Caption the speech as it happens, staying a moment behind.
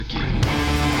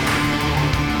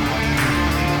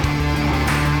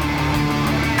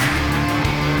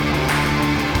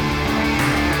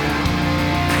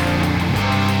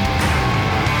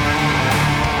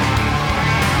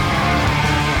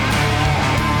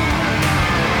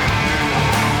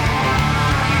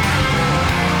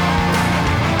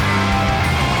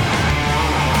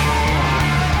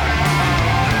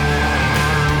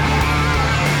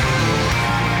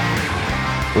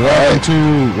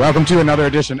Welcome to another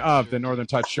edition of the Northern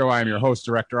Touch Show. I am your host,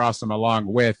 Director Awesome, along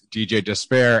with DJ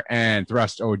Despair and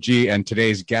Thrust OG. And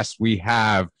today's guest, we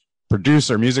have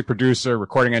music producer,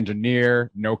 recording engineer,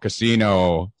 No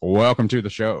Casino. Welcome to the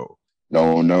show.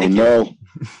 No.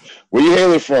 Where you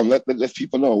hailing from? Let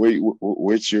people know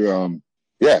what's your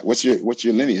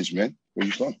lineage, man? Where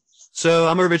you from? So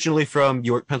I'm originally from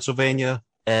York, Pennsylvania,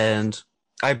 and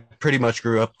I pretty much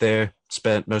grew up there.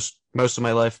 Spent most of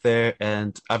my life there,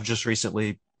 and I've just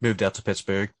recently moved out to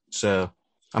Pittsburgh. So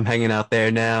I'm hanging out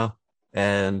there now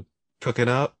and cooking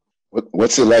up.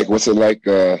 What's it like? What's it like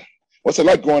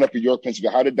growing up in York,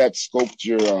 Pennsylvania? How did that sculpt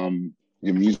your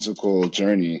musical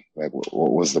journey? Like,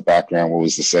 what was the background? What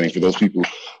was the setting for those people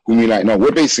who may not know?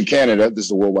 We're based in Canada. This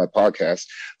is a worldwide podcast,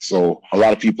 so a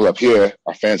lot of people up here,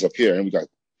 our fans up here, and we got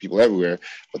people everywhere,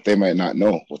 but they might not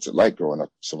know what's it like growing up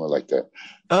somewhere like that.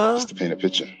 Just to paint a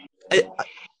picture.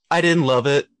 I didn't love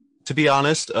it, to be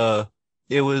honest.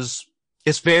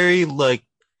 It's very like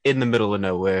in the middle of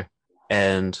nowhere,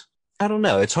 and I don't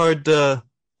know. It's hard to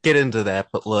get into that,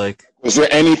 but like, was there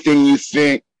anything you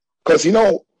think? Because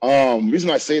reason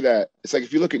I say that, it's like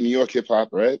if you look at New York hip hop,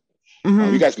 right?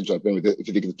 Mm-hmm. You guys can jump in with it if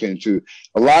you think it's pin too.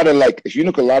 A lot of if you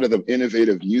look at a lot of the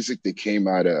innovative music that came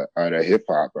out of hip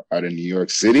hop, out of New York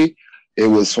City, it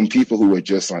was from people who were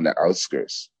just on the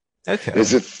outskirts. Okay.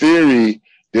 There's a theory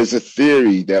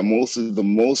that most of the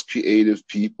most creative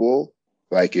people,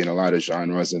 like in a lot of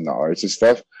genres and the arts and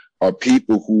stuff, are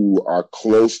people who are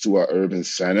close to an urban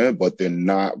center, but they're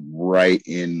not right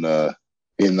in the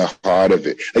heart of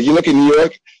it. Like you look at New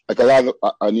York, like a lot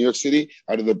of New York City,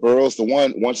 out of the boroughs, the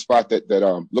one spot that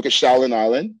look at Shaolin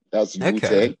Island, that's Wu-Tang.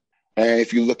 Okay. And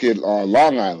if you look at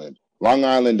Long Island,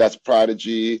 that's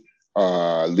Prodigy,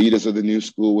 Leaders of the New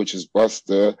School, which is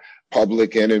Busta,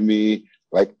 Public Enemy.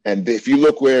 And if you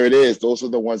look where it is, those are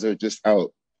the ones that are just on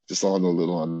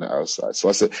the outside.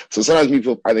 So sometimes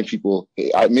people,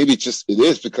 maybe it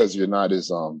is because you're not as,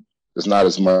 there's not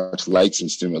as much lights and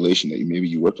stimulation that maybe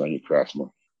you worked on your craft more.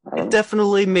 It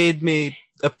definitely made me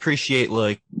appreciate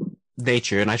like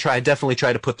nature, and I definitely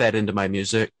try to put that into my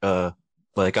music.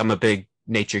 Like I'm a big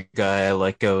nature guy. I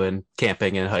like going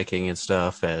camping and hiking and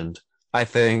stuff, and I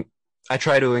think I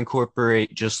try to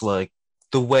incorporate just like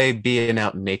the way being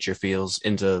out in nature feels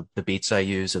into the beats I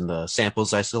use and the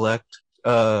samples I select.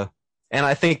 And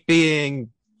I think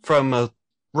being from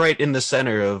right in the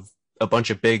center of a bunch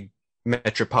of big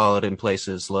metropolitan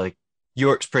places, like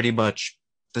York's pretty much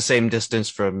the same distance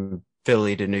from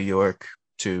Philly to New York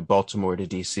to Baltimore to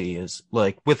DC, is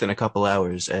like within a couple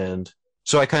hours. And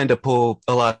so I kind of pull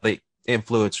a lot of the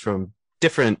influence from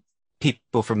different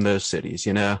people from those cities,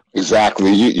 you know?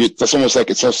 Exactly. That's almost like,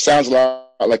 it sounds a lot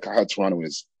like how Toronto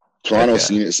is. Toronto,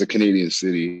 it's a Canadian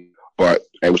city,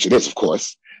 which it is, of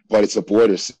course, but it's a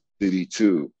border city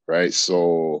too, right?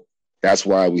 So that's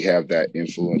why we have that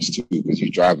influence too, because you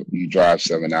drive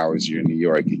 7 hours, you're in New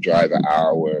York, you drive an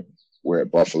hour, we're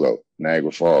at Buffalo,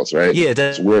 Niagara Falls, right? Yeah,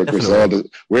 so we're Griselda.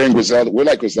 We're in Griselda. We're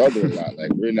like Griselda a lot.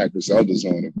 Like we're in that Griselda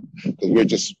zone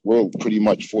because we're pretty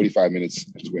much 45 minutes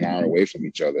to an hour away from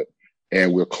each other,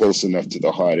 and we're close enough to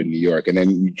the heart of New York. And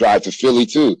then we drive to Philly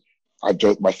too.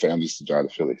 My family used to drive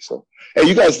to Philly. So, hey,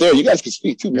 you guys can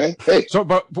speak too, man. Hey. So,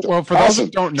 for those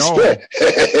that don't know,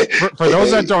 for those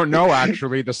that don't know,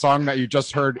 actually, the song that you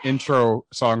just heard, intro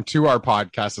song to our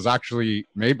podcast, is actually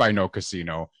made by No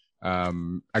Casino. I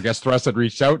guess Thrust had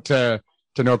reached out to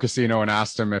No Casino and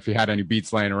asked him if he had any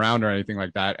beats laying around or anything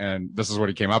like that, and this is what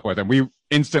he came up with. And we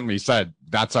instantly said,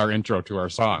 that's our intro to our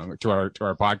song, to our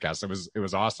podcast. It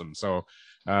was awesome. So,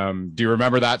 do you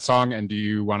remember that song, and do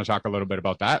you want to talk a little bit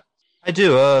about that? I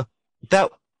do.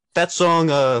 That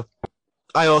song, I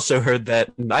also heard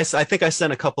that. And I think I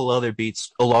sent a couple other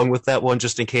beats along with that one,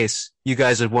 just in case you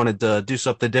guys had wanted to do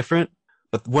something different.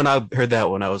 But when I heard that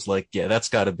one, I was like, yeah,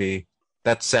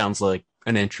 that sounds like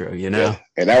an intro, you know? Yeah.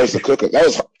 And that was the cooker.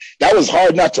 That was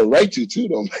hard not to write to too,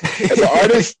 though.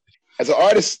 As an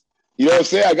artist, you know what I'm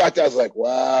saying? I got that. I was like,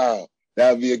 wow,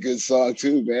 that would be a good song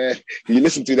too, man. You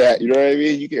listen to that, you know what I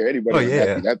mean? You can hear anybody. Oh,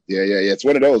 yeah. Yeah. It's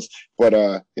one of those. But,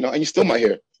 and you still might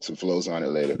hear some flows on it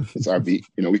later. It's our beat.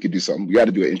 We could do something. We got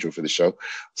to do an intro for the show.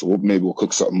 So maybe we'll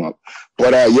cook something up.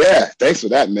 But, thanks for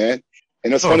that, man.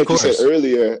 And it's funny what you said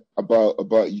earlier about,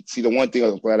 see, the one thing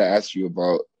I'm glad I asked you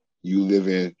about you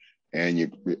living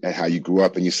and how you grew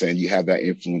up, and you're saying you have that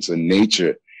influence of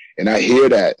nature. And I hear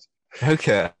that.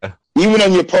 Okay. Even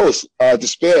on your post,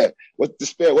 Despair.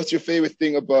 What's your favorite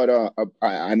thing about?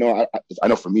 I know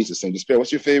for me it's the same. Despair.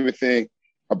 What's your favorite thing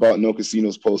about No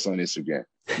Casino's post on Instagram?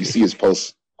 You see his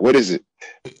posts What is it?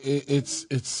 It's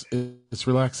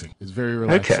relaxing. It's very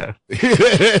relaxing.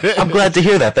 Okay. I'm glad to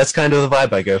hear that. That's kind of the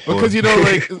vibe I go for. Because, you know,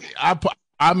 like,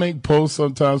 I make posts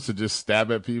sometimes to just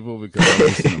stab at people because I'm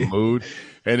just in the mood.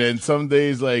 And then some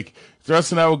days, like,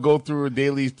 Thrust and I will go through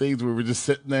daily things where we're just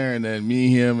sitting there, and then me,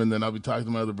 him, and then I'll be talking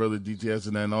to my other brother, DTS,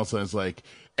 and then also it's like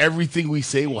everything we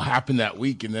say will happen that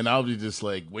week. And then I'll be just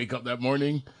like, wake up that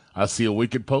morning, I'll see a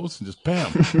wicked post and just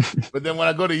bam. But then when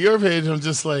I go to your page, I'm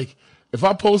just like, if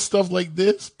I post stuff like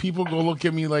this, people go look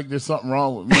at me like there's something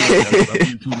wrong with me. I'm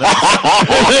being too nice.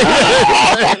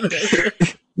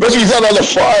 But he's out on the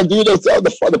farm, dude. That's out on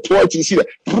the porch. You see that?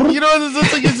 You know,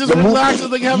 it's just relaxed.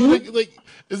 It's like having like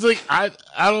it's like I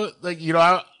don't like, you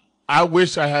know, I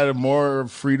wish I had more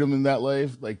freedom in that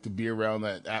life, like to be around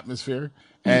that atmosphere.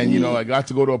 And you know, I got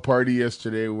to go to a party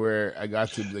yesterday where I got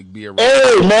to like be around.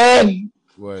 Hey man,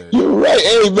 what? You're right.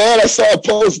 Hey man, I saw a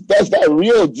post. That's not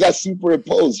real. That's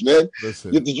superimposed, man.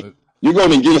 Listen, you're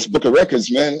going to Guinness Book of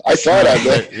Records, man. I saw that,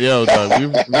 man. Yo, dog,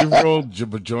 we've rolled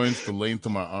joints the length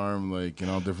of my arm, like,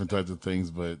 and all different types of things,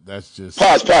 but that's just...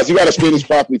 Pause. You got to explain this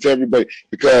properly to everybody,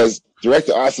 because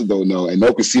Director Asa don't know, and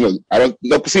No Casino,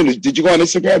 No Casino, did you go on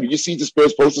Instagram? Did you see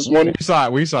Disperse post this morning? We saw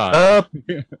it.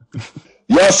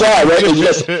 Y'all saw it, right?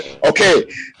 Yes. Okay.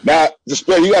 Now,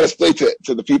 Disperse, you got to explain to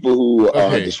the people who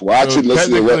are just watching,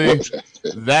 listening.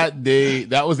 That day,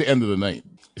 that was the end of the night.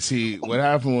 See, what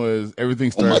happened was everything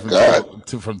started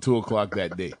from 2 o'clock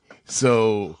that day.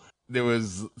 So there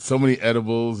was so many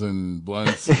edibles and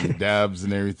blunts and dabs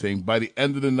and everything. By the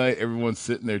end of the night, everyone's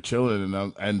sitting there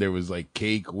chilling, and there was like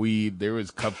cake, weed, there was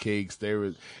cupcakes,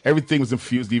 everything was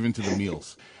infused even to the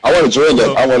meals. I want to join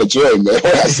that. I want to join, man.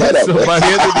 So by the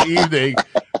end of the evening,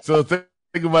 so think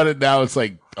about it now, it's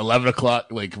like 11 o'clock,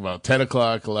 like about 10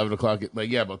 o'clock, 11 o'clock,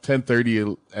 about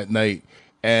 10:30 at night.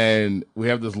 And we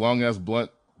have this long ass blunt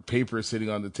paper sitting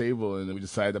on the table, and then we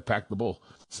decided to pack the bowl.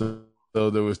 So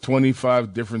there was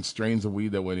 25 different strains of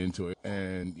weed that went into it,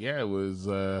 and it was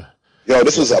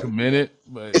this was a minute,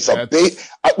 but it's a big.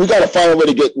 We gotta find a way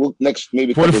to get next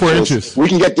maybe 24 inches. We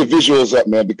can get the visuals up,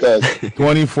 man, because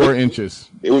 24 inches.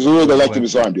 It was really the length of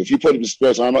his arm, dude. If you put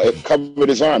his arm, it covered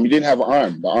his arm. He didn't have an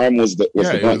arm. The arm was the.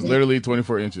 It was literally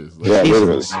 24 inches. Like, it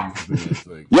was.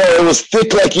 It was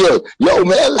thick like yo,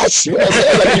 man. I swear,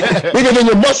 like, bigger than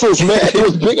your muscles, man. It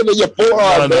was bigger than your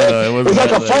forearm, man. It was like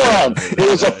a forearm. It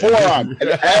was a forearm, an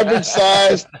average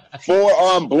size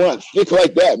forearm blunt, thick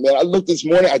like that, man. I looked this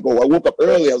morning. I woke up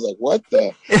early. I was like, what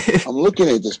the? I'm looking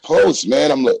at this post, man.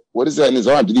 I'm like, what is that in his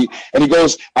arm? And he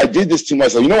goes, I did this to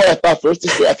myself. You know what I thought first?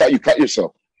 I thought you cut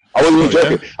yourself. I wasn't even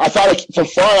joking. I thought from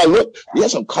far I looked,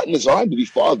 yes, I'm cutting his arm. Did he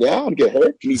fall down, get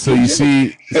hurt? So you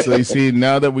see,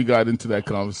 now that we got into that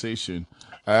conversation,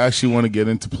 I actually want to get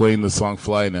into playing the song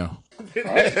 "Fly" now.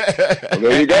 Right. Well,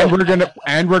 there you go.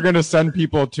 We're gonna send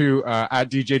people to at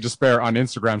DJ Despair on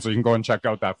Instagram, so you can go and check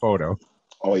out that photo.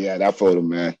 Oh yeah, that photo,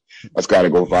 man. That's got to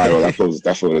go viral. That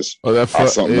photo's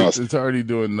something else. It's already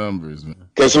doing numbers, man.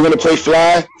 Okay, so we're gonna play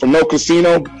 "Fly" from No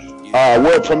Casino,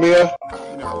 world premiere.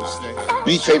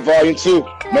 Beat Tape Volume 2.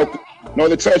 No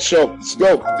the Touch Show. Let's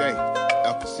go.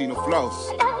 El Casino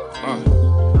flows.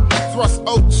 Thrust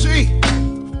OG.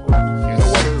 Know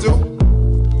what to do?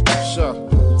 Sure.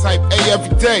 Type A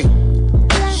every day.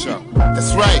 Sure.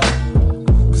 That's right.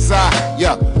 Cause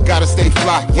gotta stay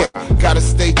fly. Yeah. Gotta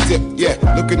stay dip. Yeah.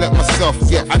 Looking at myself.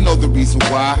 Yeah. I know the reason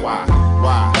why.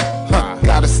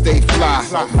 Gotta stay fly.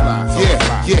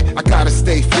 Yeah. I gotta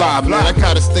stay fly, man. I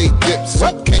gotta stay dip.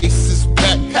 Suitcases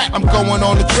packed. I'm going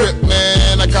on a trip,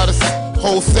 man. I got a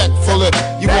whole set full of.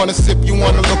 You wanna sip, you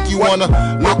wanna look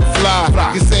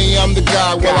fly. You say I'm the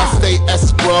guy, well I stay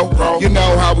escrow. You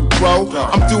know how we grow.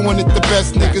 I'm doing it the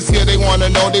best. Niggas here, they wanna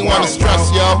know, they wanna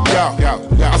stress, yo.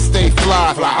 I stay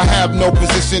fly. I have no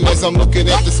position as I'm looking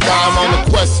at the sky. I'm on a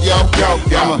quest, yo.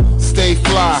 I'ma stay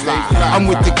fly. I'm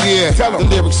with the gear, the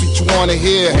lyrics that you wanna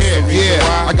hear.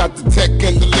 Yeah, I got the tech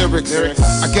and the lyrics.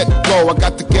 I get the go, I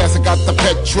got the gas, I got the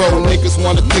petrol. Niggas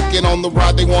want a ticket on the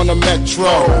ride, they want a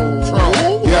metro.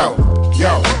 Yo,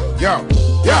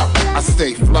 I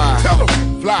stay fly. Tell 'em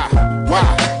fly.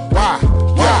 Why?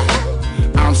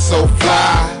 I'm so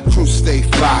fly. True, stay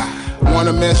fly.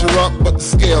 Wanna measure up, but the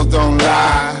scale don't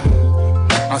lie.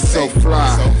 I'm so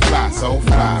fly. So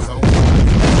fly.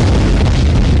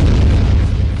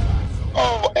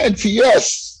 Oh,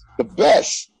 NTS, the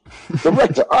best.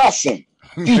 Director Awesome.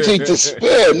 DJ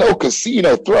Despair, No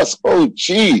Casino, Thrust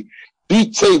OG.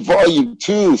 Beat Tape Volume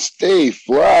 2, Stay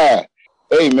Fly.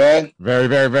 Hey, man. Very,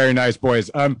 very, very nice,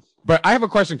 boys. But I have a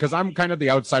question, because I'm kind of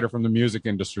the outsider from the music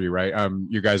industry, right?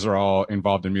 You guys are all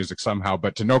involved in music somehow,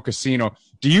 but to No Casino,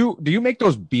 do you make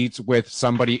those beats with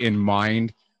somebody in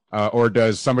mind or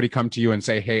does somebody come to you and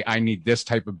say, hey, I need this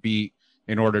type of beat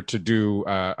in order to do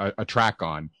a track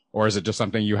on? Or is it just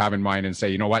something you have in mind and say,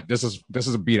 you know what, this is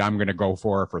a beat I'm going to go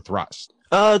for Thrust?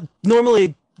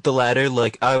 Normally the latter.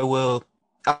 Like I'll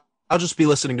just be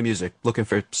listening to music, looking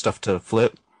for stuff to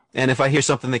flip. And if I hear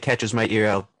something that catches my ear,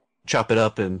 I'll chop it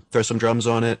up and throw some drums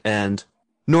on it. And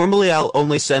normally I'll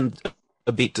only send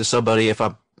a beat to somebody if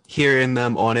I'm hearing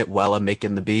them on it while I'm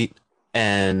making the beat.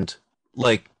 And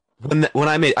like when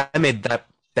I made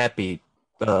that beat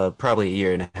probably a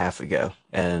year and a half ago,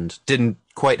 and didn't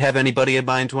quite have anybody in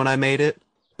mind when I made it.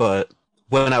 But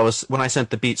when I sent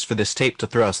the beats for this tape to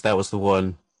Thrust, that was the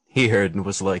one he heard and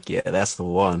was like, yeah, that's the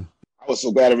one. I was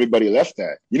so glad everybody left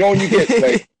that. You know, when you get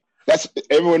like, that's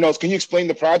everyone knows. Can you explain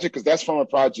the project? Because that's from a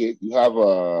project. He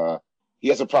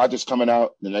has a project coming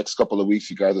out in the next couple of weeks.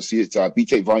 You guys will see it. It's Beat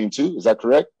Tape Volume 2. Is that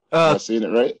correct? Am I saying it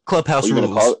right? Clubhouse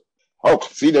Rules. Oh,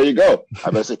 see, there you go. I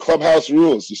better say Clubhouse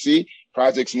Rules. You see,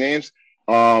 project's names.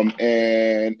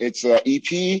 And it's a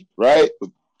EP, right?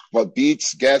 But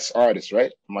beats, guests, artists,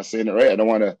 right? Am I saying it right? I don't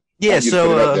want to. Yeah. So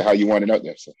put it out there how you want it out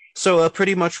there. So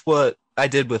pretty much what I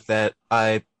did with that,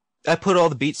 I put all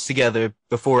the beats together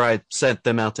before I sent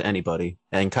them out to anybody,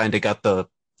 and kind of got the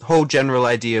whole general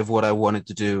idea of what I wanted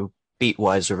to do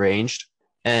beat-wise arranged.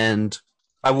 And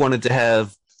I wanted to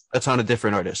have a ton of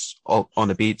different artists all on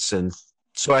the beats, and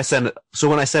so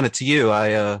when I sent it to you,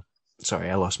 sorry,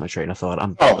 I lost my train of thought.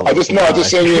 I just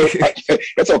saying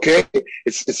it's okay.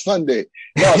 It's Sunday.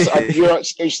 No, so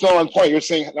you're still on point. You're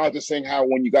saying, no, just saying how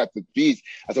when you got the beats,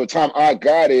 at the time I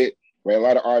got it, where a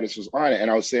lot of artists was on it, and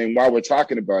I was saying while we're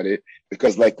talking about it,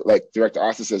 because like Director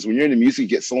Austin says, when you're in the music, you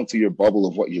get so into your bubble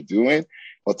of what you're doing,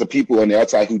 but the people on the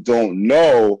outside who don't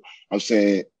know, I'm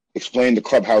saying, explain the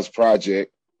Clubhouse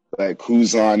project, like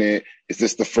who's on it. Is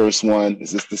this the first one?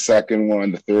 Is this the second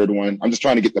one? The third one? I'm just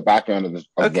trying to get the background of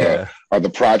the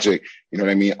project. You know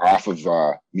what I mean? Off of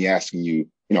me asking you,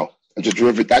 you know,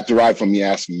 that derived from me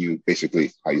asking you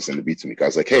basically how you send the beat to me. Cause I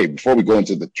was like, hey, before we go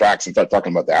into the tracks and start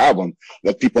talking about the album,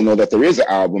 let people know that there is an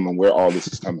album and where all this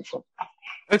is coming from.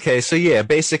 Okay, so yeah,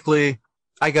 basically,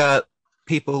 I got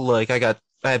people like I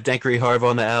have Dankery Harv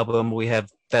on the album. We have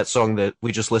that song that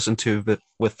we just listened to, but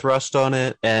with Thrust on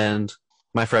it, and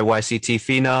my friend YCT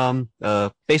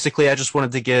Phenom. Basically, I just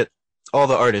wanted to get all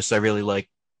the artists I really like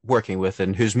working with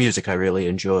and whose music I really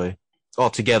enjoy all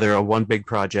together on one big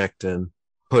project and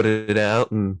put it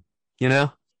out, and you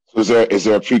know. So is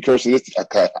there a precursor to this?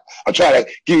 I'll try to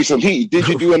give you some heat. Did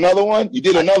you do another one? You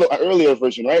did an earlier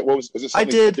version, right? Was this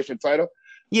something, a different title?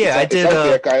 Yeah, I did.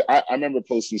 I remember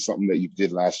posting something that you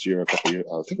did last year, a couple of years.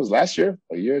 I think it was last year,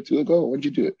 a year or two ago. When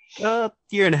did you do it? A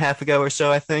year and a half ago or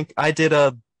so, I think. I did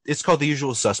it's called The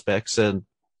Usual Suspects, and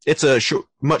it's a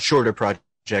much shorter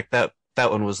project. That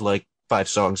one was like 5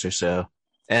 songs or so,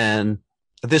 and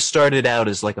this started out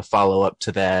as like a follow up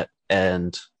to that,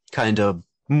 and kind of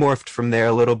morphed from there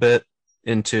a little bit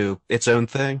into its own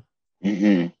thing.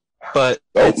 Mm-hmm. But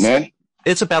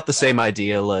it's about the same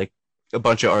idea, like a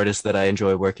bunch of artists that I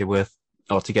enjoy working with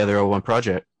all together on one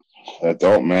project. That's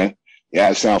dope, man.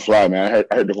 Yeah, it sounds fly, man.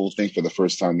 I heard the whole thing for the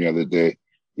first time the other day.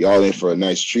 Y'all in for a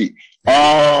nice treat.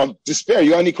 Despair,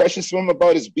 you got any questions for him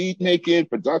about his beat making,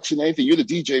 production, anything? You're the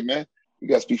DJ, man. You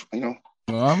guys be, you know.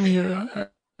 Well, I'm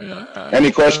here. Any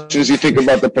questions you think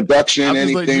about the production,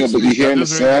 anything about you hearing the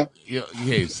sound? Yeah,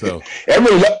 okay, so. You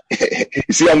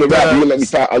see, I'm the rap. You let me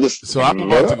talk. I'm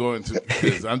about to go into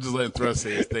this. I'm just letting Thrust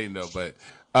say his thing, though. But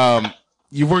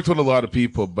you've worked with a lot of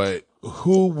people, but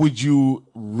who would you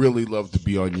really love to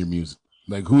be on your music?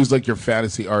 Like, who's like your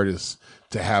fantasy artist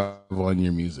to have on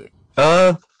your music?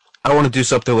 I want to do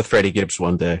something with Freddie Gibbs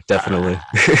one day, definitely.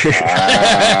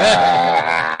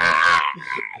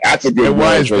 That's a good one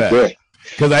right there.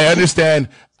 Because I understand,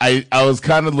 I was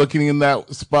kind of looking in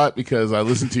that spot because I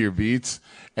listened to your beats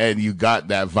and you got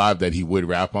that vibe that he would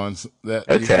rap on that.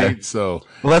 Okay. So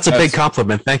well, that's a big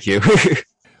compliment. Thank you.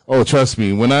 Oh, trust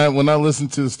me. When I listen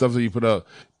to the stuff that you put out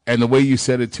and the way you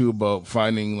said it too about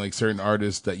finding like certain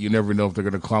artists that you never know if they're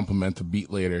going to complement the beat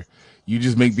later. You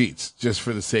just make beats just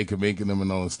for the sake of making them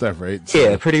and all that stuff, right? So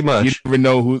yeah, pretty much. You never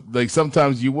know who, like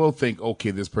sometimes you will think,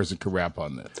 okay, this person could rap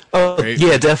on that. Oh, right?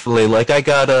 Yeah, definitely. Like I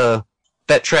got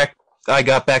that track I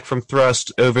got back from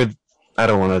Thrust over, I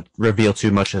don't want to reveal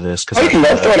too much of this. Put it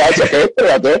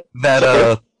out there.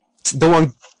 The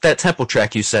one, that Temple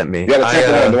track you sent me. Yeah, the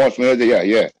Temple one, the one from the other day,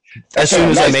 yeah. As soon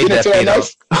as I made that beat up.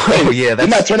 Oh, yeah.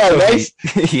 Didn't that turn out nice?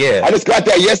 Yeah. I just got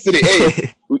that yesterday.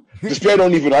 Hey. Despair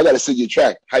don't even know. I gotta send you a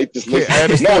track. Hype this list.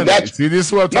 No, that's see this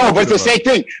is what I'm no, but it's the same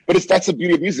thing. But that's the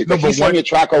beauty of music. No, like he sent me a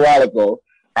track a while ago.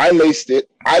 I laced it.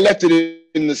 I left it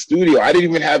in the studio. I didn't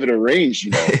even have it arranged,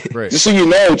 you know. Right. Just so you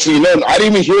know, I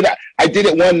didn't even hear that. I did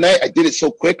it one night. I did it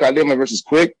so quick. I did my verses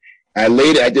quick. I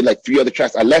laid it. I did like 3 other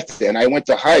tracks. I left it and I went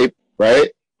to Hype, right?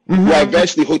 Mm-hmm. Who I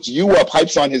eventually hooked you up.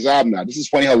 Hype's on his album now. This is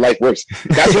funny how life works.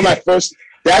 That's when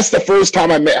that's the first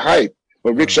time I met Hype.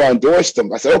 When Rickshaw endorsed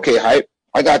him, I said, okay, Hype,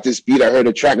 I got this beat. I heard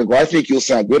a track. I go, I think you'll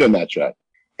sound good on that track.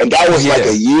 And that was like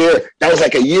a year. That was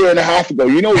like a year and a half ago.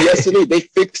 You know, yesterday they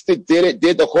fixed it, did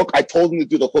the hook. I told them to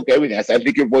do the hook, everything. I said, I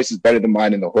think your voice is better than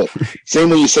mine in the hook.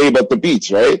 Same when you say about the beats,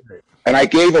 right? And I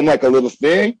gave them like a little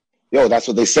thing. Yo, that's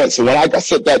what they said. So when I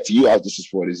said that to you, I was just as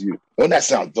forward as you. Don't that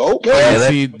sound dope? Yeah,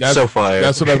 See, that's so fire.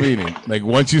 That's what I mean. Like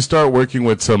once you start working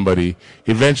with somebody,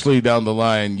 eventually down the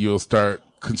line, you'll start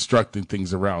constructing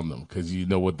things around them because you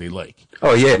know what they like.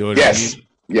 Oh yeah. You know what I mean?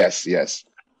 Yes.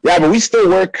 Yeah, but we still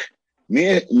work. Me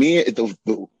at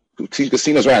the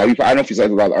casinos right now. I don't know if he's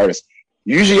like a lot of artists.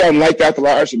 Usually I'm like that with a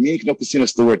lot of artists. Me and No Casino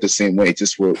still work the same way.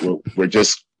 Just we're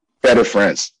just better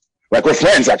friends. Like we're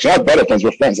friends actually, not better friends.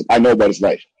 We're friends. Like, I know about his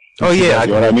life. Oh yeah,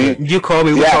 you know what I mean. You call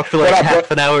me. We talk for like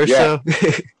half an hour or so.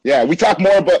 Yeah, we talk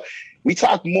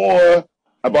more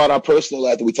about our personal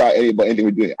life than we talk about anything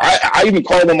we do. I even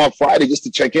called him on Friday just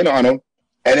to check in on him.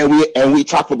 And then we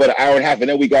talked for about an hour and a half, and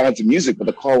then we got into music, but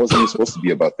the call wasn't even supposed to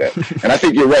be about that. And I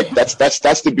think you're right. That's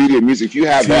the beauty of music. If you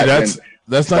have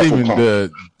that's not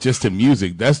even just the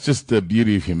music. That's just the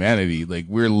beauty of humanity. Like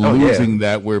we're losing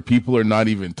that where people are not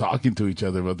even talking to each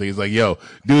other about things. Like, yo,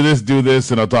 do this,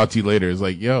 and I'll talk to you later. It's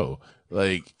like, yo,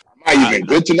 like. I'm not even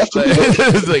good enough to do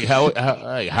It's like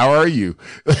how are you?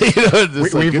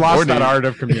 We've lost that art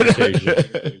of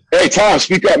communication. Hey Tom,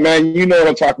 speak up, man. You know what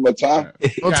I'm talking about, Tom.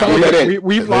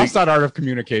 We've lost that art of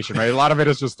communication, right? A lot of it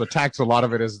is just the text. A lot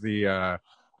of it is the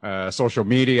social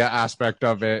media aspect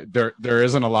of it. There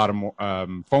isn't a lot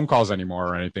of phone calls anymore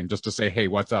or anything, just to say, hey,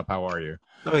 what's up? How are you?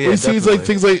 Oh yeah. It seems like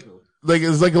things like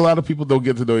it's like a lot of people don't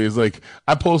get to know you. It's like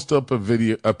I post up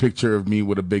a picture of me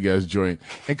with a big ass joint,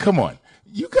 and come on.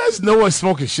 You guys know I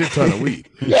smoke a shit ton of weed.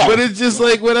 But it's just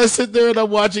like when I sit there and I'm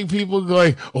watching people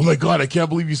going, oh my God, I can't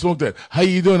believe you smoked that. How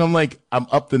you doing? I'm like, I'm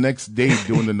up the next day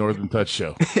doing the Northern Touch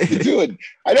show. Dude,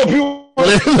 I know people.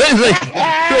 You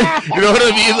know what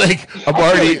I mean?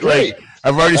 Like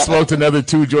I've already smoked another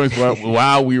 2 joints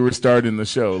while we were starting the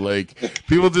show. Like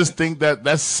people just think that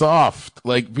that's soft.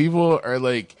 Like people are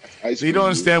like, they don't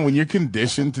understand when you're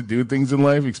conditioned to do things in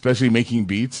life, especially making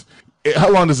beats.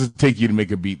 How long does it take you to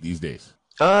make a beat these days?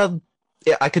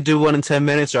 Yeah, I could do one in 10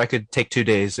 minutes, or I could take 2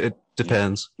 days. It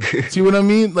depends. See what I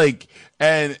mean? Like,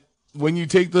 and when you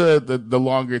take the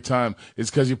longer time, it's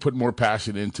because you put more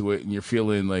passion into it, and you're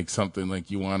feeling like something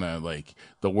like you wanna like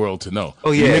the world to know.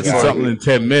 Oh yeah, you're making something in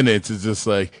 10 minutes. It's just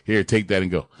like, here, take that and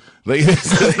go. Like,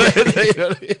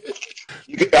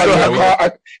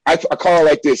 I call it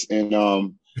like this,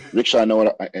 and Rickshaw, I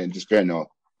know, and just Bear know.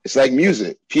 It's like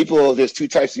music. There's 2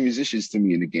 types of musicians to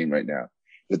me in the game right now.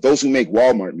 There's those who make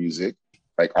Walmart music,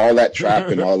 like all that trap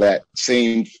and all that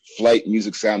same flight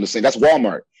music sound the same. That's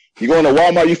Walmart. You go into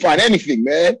Walmart, you find anything,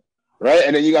 man. Right?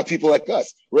 And then you got people like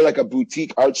us. We're like a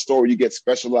boutique art store where you get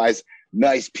specialized,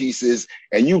 nice pieces,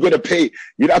 and you're not gonna pay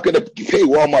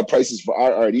Walmart prices for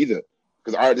our art either.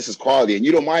 Because art, this is quality, and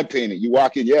you don't mind paying it. You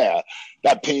walk in,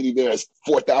 that painting there is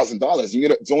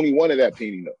 $4,000. It's only one of that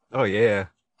painting though. Oh yeah.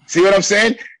 See what I'm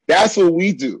saying? That's what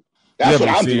we do. That's what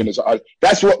I'm doing as art.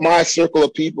 That's what my circle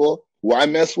of people who I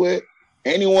mess with,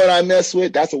 anyone I mess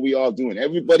with, that's what we all doing.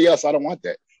 Everybody else, I don't want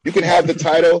that. You can have the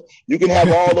title. You can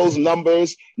have all those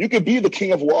numbers. You can be the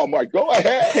king of Walmart. Go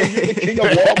ahead. You're the king of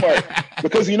Walmart.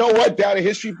 Because you know what? Down in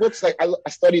history books, like I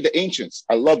study the ancients.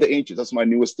 I love the ancients. That's my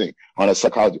newest thing on a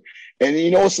psychology. And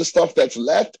you know what's the stuff that's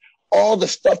left? All the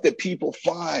stuff that people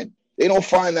find. They don't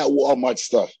find that Walmart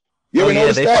stuff. You ever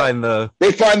notice that?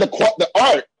 They find the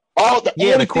art.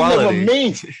 The quality.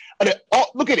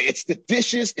 Look at it. It's the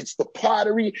dishes. It's the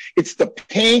pottery. It's the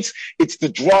paints. It's the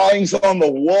drawings on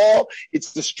the wall.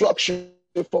 It's the structure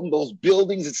from those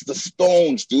buildings. It's the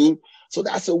stones, dude. So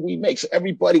that's what we make. So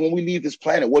everybody, when we leave this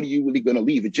planet, what are you really going to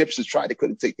leave? Egyptians tried. They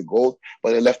couldn't take the gold,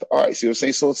 but they left the art. See what I'm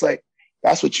saying? So it's like,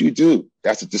 that's what you do.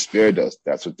 That's what Despair does.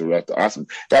 That's what Director Awesome.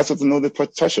 That's what the Northern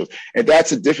Touch shows. And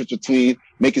that's the difference between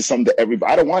making something that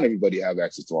everybody. I don't want everybody to have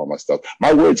access to all my stuff.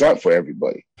 My words aren't for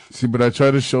everybody. See, but I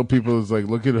try to show people is like,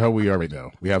 look at how we are right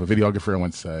now. We have a videographer on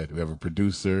one side, we have a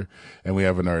producer, and we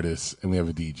have an artist, and we have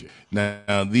a DJ.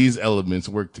 Now these elements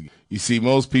work together. You see,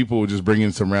 most people will just bring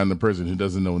in some random person who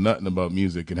doesn't know nothing about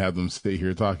music and have them stay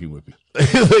here talking with me.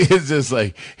 It's just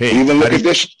like, hey, even look at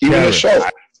this show.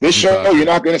 This show, you're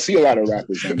not going to see a lot of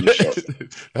rappers on this show.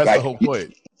 That's the whole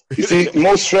point. You see,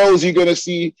 most shows you're going to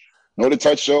see, Northern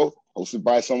Touch Show, hosted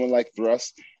by someone like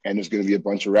Thrust, and there's going to be a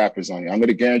bunch of rappers on here. I'm going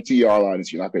to guarantee you all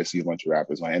honest, you're not going to see a bunch of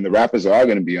rappers on here. And the rappers are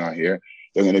going to be on here.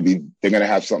 They're going to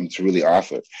have something to really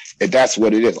offer. And that's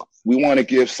what it is. We want to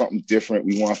give something different.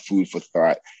 We want food for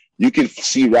thought. You can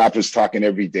see rappers talking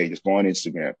every day. Just go on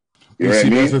Instagram. You know what I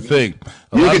mean? That's the thing.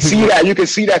 You can see that. You can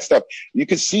see that stuff. You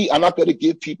can see. I'm not going to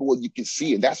give people what you can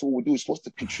see, and that's what we do. We're supposed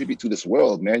to contribute to this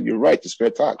world, man. You're right. Just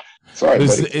fair talk. Sorry,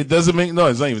 buddy. It doesn't make no.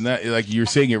 It's not even that. Like you're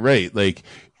saying it right. Like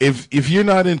if you're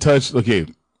not in touch, okay.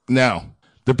 Now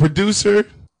the producer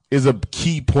is a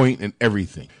key point in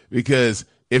everything because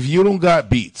if you don't got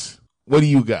beats, what do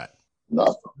you got?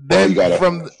 Nothing.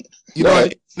 Then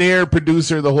snare,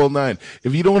 producer, the whole nine.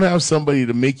 If you don't have somebody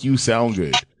to make you sound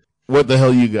good, what the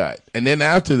hell you got? And then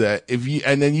after that,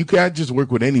 then you can't just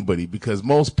work with anybody because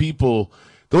most people,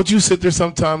 don't you sit there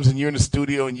sometimes and you're in the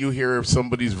studio and you hear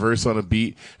somebody's verse on a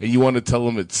beat and you want to tell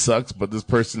them it sucks, but this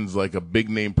person's like a big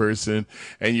name person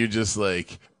and you're just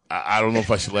like, I don't know if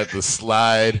I should let this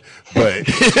slide, but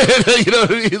you know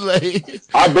what I mean? Like,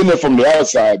 I've been there from the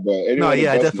outside, but no,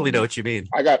 yeah, I definitely know what you mean.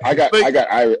 I got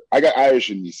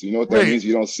Irish in me. So you know what that means?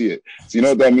 You don't see it. So you know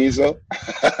what that means, though?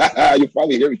 You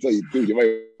probably hear me tell you, dude, you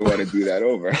might want to do that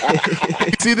over.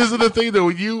 See, this is the thing,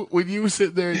 though. When you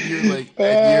sit there and you're like,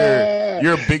 and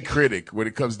you're a big critic when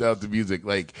it comes down to music.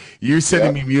 Like, you're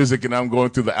sending me music, and I'm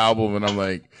going through the album, and I'm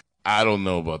like, I don't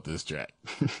know about this track.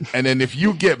 And then if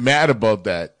you get mad about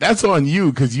that, that's on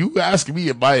you because you ask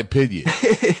me my opinion.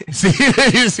 See,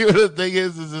 you see what the thing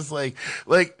is? It's just like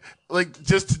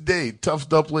just today, Tough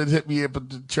Dumpling hit me up with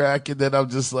the track, and then I'm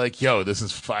just like, yo, this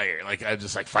is fire. Like, I'm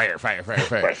just like, fire.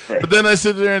 But then I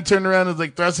sit there and turn around and it's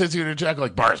like, Thrust hits you in the track,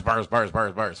 like, bars, fire.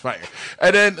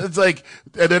 And then it's like,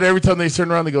 and then every time they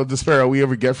turn around, they go, Despair, all we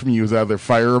ever get from you is either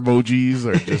fire emojis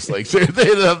or just like,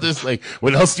 I'm just like,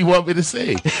 what else do you want me to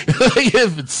say? Like,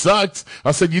 if it sucks,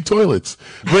 I'll send you toilets.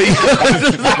 But,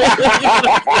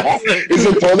 is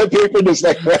it toilet paper? Just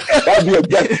like,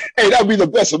 that'd be the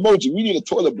best emoji. We need a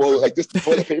toilet bowl. Like just the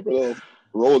toilet paper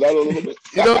rolled out a little bit.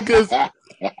 You know, because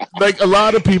like a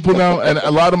lot of people now, and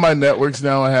a lot of my networks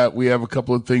now, we have a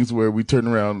couple of things where we turn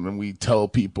around and we tell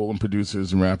people and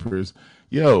producers and rappers,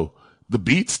 yo, the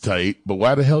beat's tight, but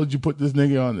why the hell did you put this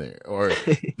nigga on there? Or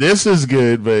this is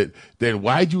good, but then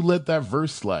why'd you let that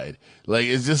verse slide? Like,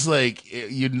 it's just like,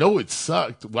 you know, it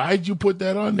sucked. Why'd you put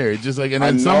that on there? It's just like, and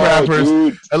then some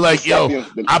rappers are like, yo,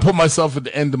 I put myself at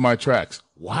the end of my tracks.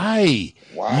 Why?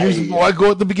 Why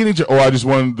go at the beginning? I just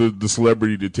wanted the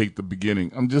celebrity to take the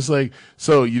beginning. I'm just like,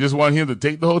 so you just want him to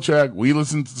take the whole track, we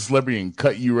listen to the celebrity and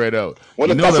cut you right out. Well,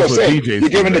 you know that's what DJs. You're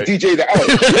giving the DJ the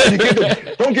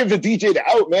out. Don't give the DJ the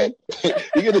out, man.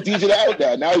 You give the DJ the out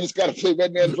now. Now you just got to play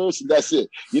Redman verse and that's it.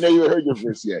 You know you haven't heard your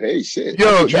verse yet. Hey, shit.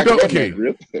 Yo, you know, okay.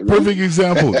 Really? Perfect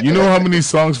example. You know how many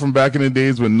songs from back in the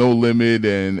days with No Limit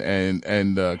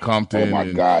and Compton? Oh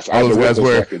my gosh! All those guys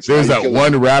where there's that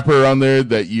one rapper on there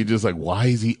that you just like, why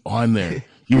is he on there?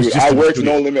 He was I worked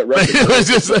No Limit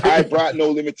Records. I brought No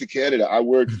Limit to Canada. I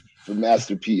worked for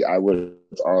Master P. I worked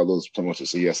with all those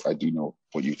promotions. So yes, I do know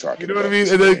what you're talking about. You know what I mean?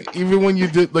 And then, even when you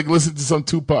did like listen to some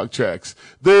Tupac tracks,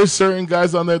 there's certain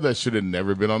guys on there that should have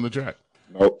never been on the track.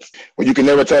 Nope. Well, you can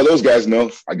never tell those guys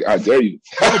no. I dare you.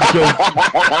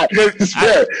 It's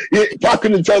fair. Pac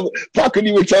couldn't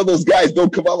even tell those guys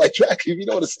don't come out like track if you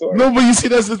know the story. No, but you see,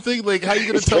 that's the thing. Like, how you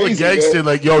gonna tell a gangster, man?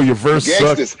 Like, yo, your verse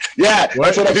sucks? Yeah,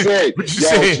 what? That's what I'm saying. What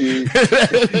you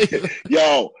saying?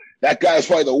 Yo, that guy's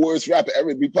probably the worst rapper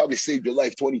ever. We probably saved your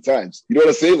life 20 times. You know what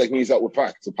I'm saying? Like when he's out with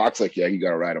Pac. So Pac's like, yeah, he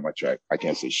got a ride on my track. I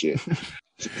can't say shit.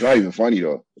 It's not even funny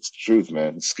though. It's the truth,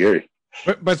 man. It's scary.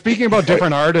 But speaking about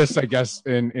different artists, I guess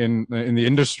in the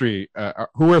industry,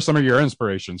 who are some of your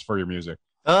inspirations for your music?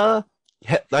 I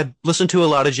listened to a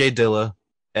lot of Jay Dilla,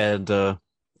 and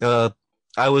I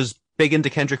was big into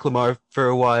Kendrick Lamar for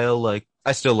a while. Like,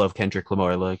 I still love Kendrick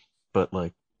Lamar, but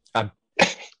I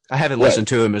haven't listened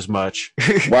to him as much.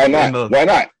 Why not? Why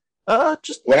not?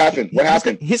 Just what happened? What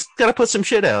happened? He's got to put some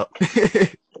shit out.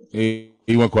 He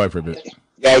went quiet for a bit.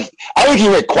 Yeah, I think he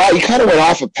went quiet. He kind of went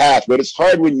off a path, but it's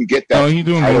hard when you get that. Oh, he's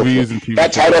doing movies and TV.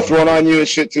 That title thrown on you and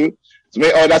shit too. So,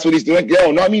 that's what he's doing.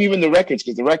 Yo, no, I mean even the records,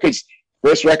 because the records,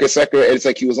 first record, second, it's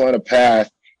like he was on a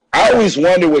path. I always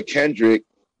wondered with Kendrick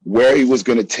where he was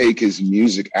going to take his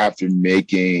music after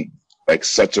making like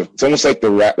it's almost like the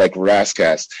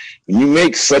Rascast. When you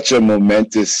make such a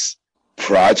momentous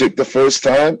project the first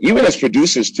time, even as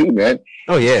producers too, man.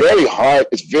 Oh yeah, it's very hard.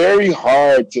 It's very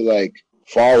hard to like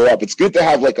follow up. It's good to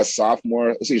have like a sophomore.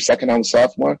 Let's say your second album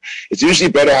sophomore. It's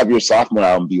usually better to have your sophomore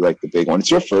album be like the big one.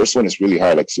 It's your first one. It's really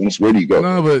hard. Like, where do you go?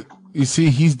 No, but you see,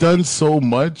 he's done so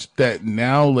much that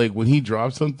now, like when he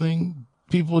drops something,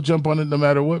 people jump on it no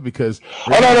matter what because.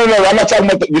 Oh no! I'm not talking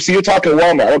about. You see, you're talking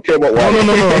Walmart. I don't care about Walmart.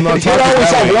 No. I'm not talking about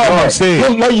Walmart. No, I'm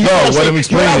saying what I'm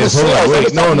explaining is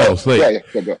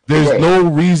there's no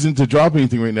reason to drop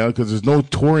anything right now because there's no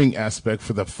touring aspect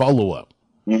for the follow up.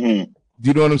 Mm-hmm. Do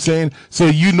you know what I'm saying? So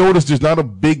you notice there's not a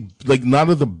big, like, none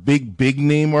of the big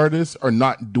name artists are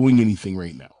not doing anything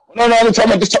right now. No, we're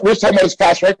talking about his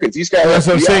past records. These guys. That's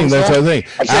what I'm saying. That's what I'm saying.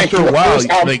 After a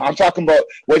while, album, I'm talking about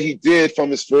what he did from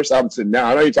his first album to now.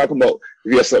 I know you're talking about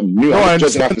if he has something new. No, I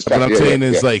understand. What I'm saying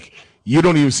is like you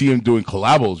don't even see him doing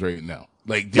collabos right now.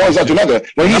 Like no, exactly nothing.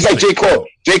 When he's like J.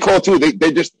 Cole too.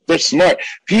 They're smart.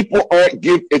 People aren't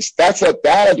that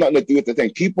has nothing to do with the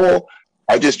thing. People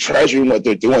are just treasuring what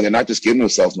they're doing. They're not just giving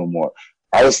themselves no more.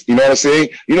 You know what I'm saying?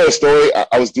 You know the story.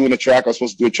 I was doing a track. I was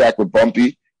supposed to do a track with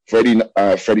Bumpy. Freddie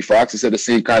Fox, he said the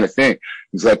same kind of thing.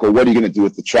 He's like, well, what are you going to do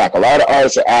with the track? A lot of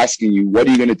artists are asking you, what are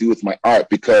you going to do with my art?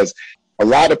 Because a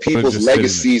lot of people's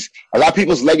legacies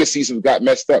have got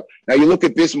messed up. Now you look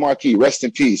at Biz Markie, rest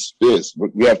in peace, Biz.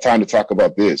 We have time to talk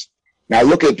about Biz. Now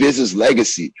look at Biz's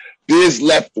legacy. Biz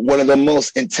left one of the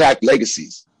most intact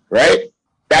legacies, right?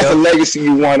 That's a legacy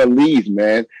you want to leave,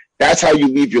 man. That's how you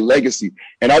leave your legacy.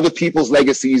 And other people's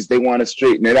legacies, they want to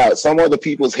straighten it out. Some other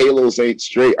people's halos ain't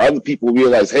straight. Other people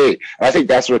realize, hey, and I think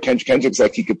that's where Kendrick's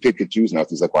like, he could pick and choose now.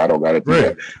 He's like, well, I don't got to do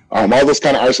that. All those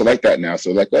kind of artists are like that now.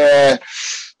 So like,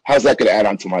 how's that going to add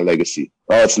on to my legacy?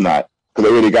 Oh, it's not. Because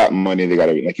they already got money. They got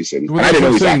everything, like you said. Well, I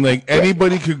didn't know saying, like,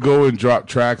 anybody could go and drop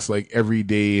tracks like every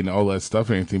day and all that stuff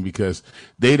and anything because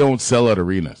they don't sell at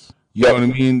arenas. You know what I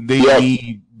mean?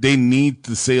 They need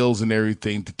the sales and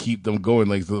everything to keep them going.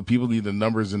 Like the people need the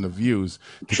numbers and the views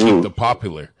to keep them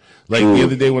popular. Like the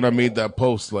other day when I made that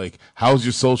post, like, how's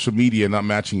your social media not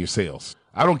matching your sales?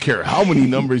 I don't care how many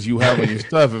numbers you have on your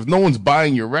stuff. If no one's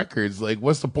buying your records, like,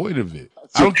 what's the point of it?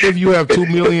 I don't care if you have 2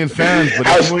 million fans, but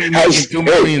if you're making 2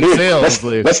 million sales,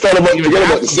 let's forget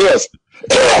about the sales.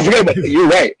 You're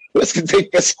right. Let's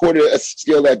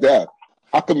scale that down.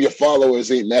 How come your followers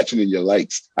ain't matching in your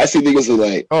likes? I see niggas are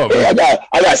like, hey, I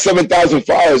got 7,000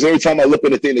 followers. Every time I look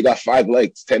at a thing, they got 5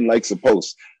 likes, 10 likes a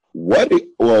post. What?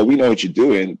 Well, we know what you're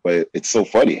doing, but it's so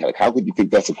funny. Like, how could you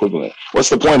think that's equivalent? What's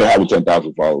the point of having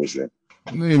 10,000 followers then?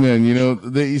 Hey, man,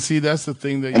 you see, that's the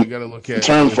thing that you got to look at.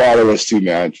 Term followers too,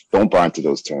 man. Don't buy into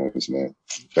those terms, man.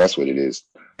 That's what it is.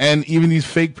 And even these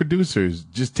fake producers,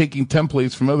 just taking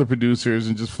templates from other producers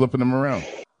and just flipping them around.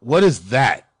 What is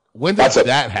that? When did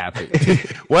that happen?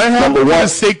 What happened to the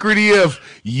sacredity of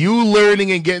you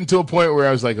learning and getting to a point where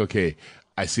I was like, okay,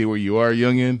 I see where you are,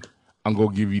 youngin'. I'm going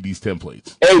to give you these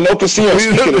templates. Hey, no casino.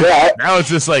 Speaking of that. Now it's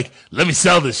just like, let me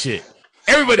sell this shit.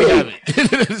 Everybody have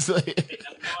it. Like,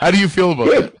 how do you feel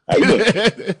about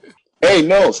that? Hey,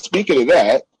 no, speaking of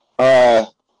that,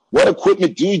 what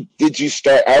equipment did you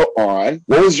start out on?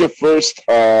 What was your first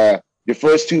 2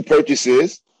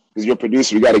 purchases? Because you're a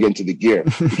producer, we got to get into the gear.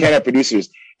 You can't have producers.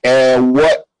 And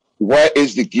what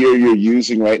is the gear you're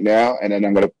using right now? And then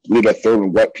I'm going to leave a third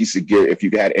one. What piece of gear, if you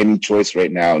had any choice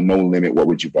right now, no limit, what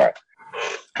would you buy?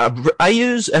 I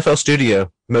use FL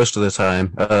Studio most of the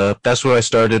time. That's what I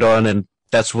started on, and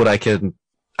that's what I can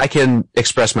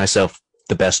express myself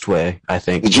the best way, I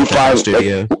think. Did you find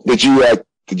Studio? Did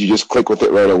you just click with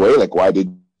it right away? Like, why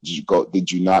did you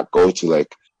not go to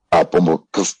like Apple?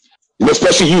 Because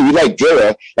especially you like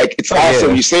Dilla. Like, it's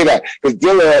awesome you say that, because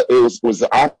Dilla was the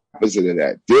opposite of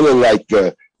that.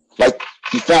 Dilla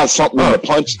he found something in the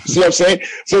punch. See what I'm saying?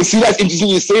 So see, that's interesting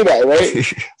you say that, right?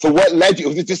 So what led you?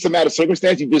 Was it just a matter of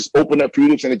circumstance? You just opened up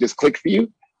Fruit Loops and it just clicked for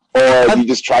you, or you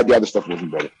just tried the other stuff and it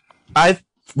wasn't better?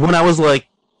 When I was like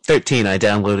 13, I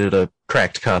downloaded a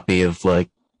cracked copy of like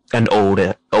an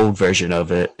old version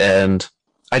of it, and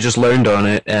I just learned on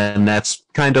it, and that's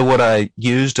kind of what I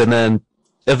used. And then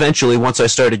eventually, once I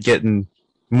started getting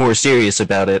more serious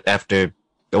about it, after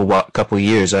a couple of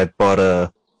years, I bought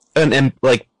a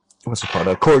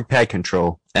Korg pad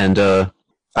control, and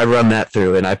I run that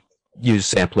through, and I use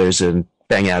samplers and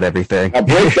bang out everything. I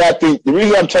break that thing. The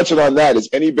reason I'm touching on that is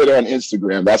any bit on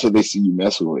Instagram, that's what they see you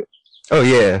messing with. Oh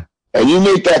yeah. And you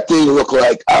make that thing look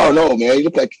like, I don't know, man. You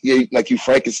look like you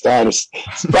Frankenstein, or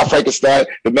not Frankenstein,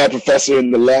 the mad professor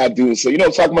in the lab doing. So,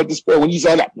 talking about this boy when he's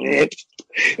on that.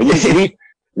 And you see,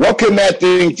 what can that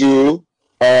thing do?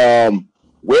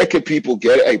 Where can people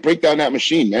get it? Hey, break down that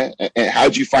machine, man. And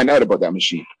how'd you find out about that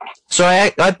machine? So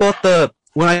I bought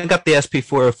when I got the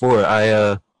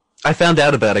SP404, I found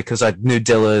out about it because I knew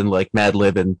Dilla and like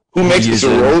Madlib and. Who makes it? Is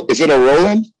it a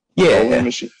Roland? Yeah. Roland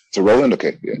machine? It's a Roland?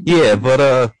 Okay. Yeah. Yeah, but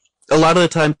a lot of the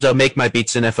times I'll make my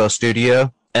beats in FL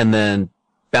Studio and then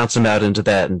bounce them out into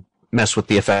that and mess with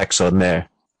the effects on there.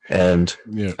 And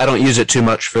I don't use it too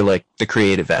much for like the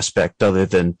creative aspect, other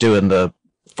than doing the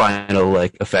final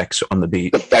like effects on the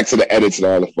beat. The effects of the edits and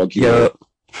all the fuck you know.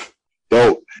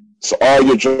 Dope. So all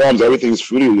your drums, everything's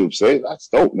Fruity Loops, eh? That's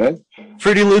dope, man.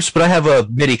 Fruity Loops, but I have a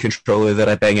MIDI controller that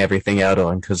I bang everything out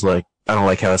on because like I don't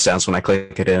like how it sounds when I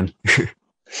click it in.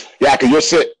 Yeah,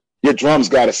 because your drums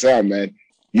got a sound, man.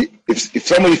 If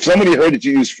somebody heard that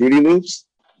you use Fruity Loops,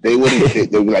 they would be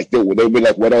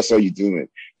like, what else are you doing?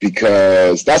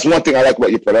 Because that's one thing I like about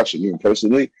your production. Even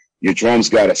personally, your drums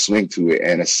got a swing to it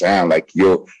and a sound. Like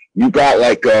you got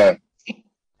like I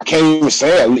can't even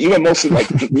say it. Even most of like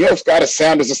New York's got a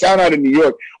sound. There's a sound out of New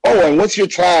York. Oh, and what's your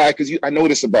tie? Because I know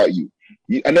this about you.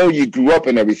 I know you grew up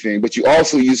and everything, but you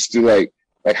also used to like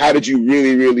how did you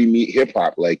really meet hip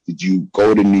hop? Like, did you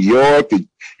go to New York? Did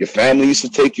your family used to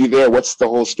take you there? What's the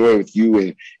whole story with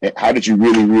you? And how did you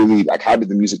really like? How did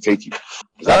the music take you?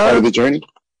 Was that part of the journey?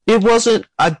 It wasn't.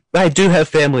 I do have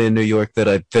family in New York that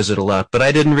I visit a lot, but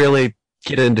I didn't really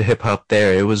get into hip hop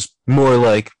there. It was more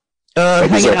like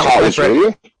is there a college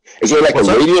radio? Is there like a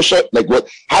radio show? Like what?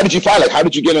 How did you find? Like how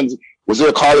did you get into? Was there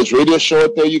a college radio show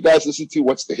out there you guys listen to?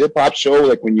 What's the hip hop show?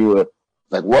 Like when you were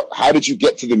like what? How did you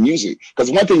get to the music?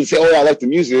 Because one thing you say, oh, I like the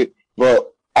music,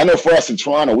 but I know for us in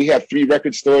Toronto, we have 3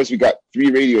 record stores, we got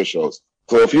 3 radio shows.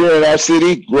 So if you're in our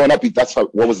city, growing up,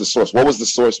 what was the source? What was the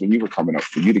source when you were coming up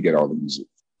for you to get all the music?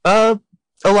 A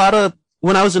lot of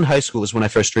when I was in high school is when I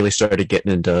first really started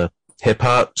getting into hip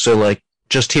hop. So like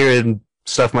just hearing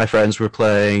stuff my friends were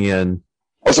playing and.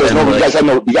 Oh, so you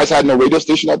guys had no radio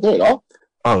station out there at all?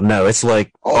 Oh no, it's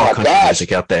like all country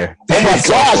music out there. Oh my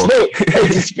gosh, no, hey,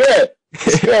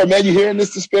 despair, man, you hearing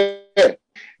this despair?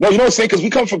 No, you know what I'm saying? Because we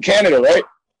come from Canada, right?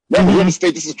 Remember, we're in the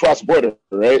state. This is cross border,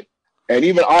 right? And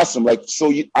even awesome, like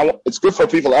so. It's good for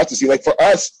people out to see. Like for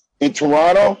us in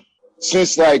Toronto,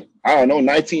 since like I don't know,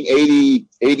 1980,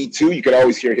 82, you could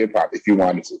always hear hip hop if you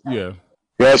wanted to. Yeah, you know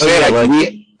what I'm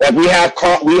saying? We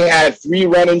had 3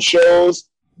 running shows,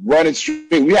 running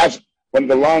straight. We have one of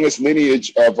the longest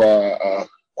lineage of. Of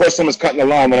course, someone's cutting the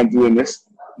line when I'm doing this.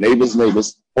 Neighbors.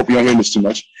 Hope you don't hear this too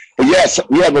much. But yes,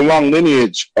 we have a long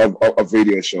lineage of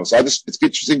radio shows. So it's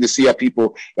interesting to see how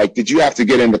people, like, did you have to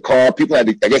get in the car? People had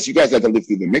to, I guess you guys had to live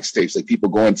through the mixtapes, like people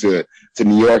going to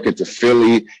New York and to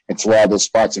Philly and to all those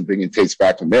spots and bringing tapes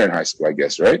back from there in high school, I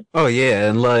guess, right? Oh, yeah.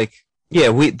 And like,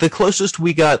 the closest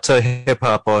we got to hip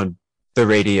hop on the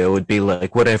radio would be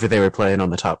like whatever they were playing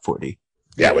on the top 40.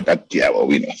 Yeah, but well,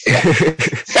 we know. Hammer!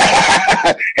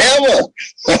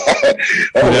 That's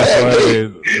why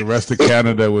the rest of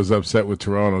Canada was upset with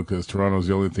Toronto because Toronto's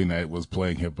the only thing that was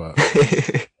playing hip hop.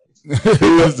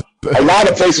 A lot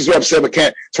of places were upset with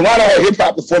Canada. Toronto had hip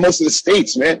hop before most of the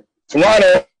states, man.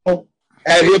 Toronto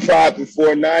had hip hop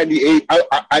before 98.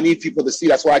 I need people to see.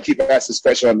 That's why I keep asking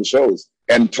special on the shows.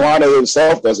 And Toronto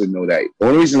itself doesn't know that. The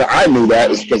only reason that I knew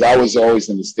that is because I was always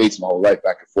in the States my whole life,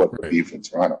 back and forth with people from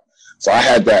Toronto. So I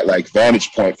had that like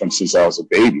vantage point from since I was a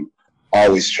baby,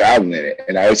 always traveling it.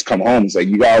 And I always come home. It's like,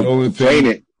 you guys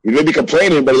complaining. You may be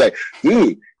complaining, but like,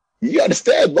 dude, you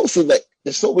understand most of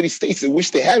there's so many states that wish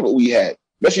they had what we had.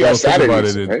 Especially on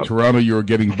Saturdays. In Toronto, you were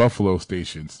getting Buffalo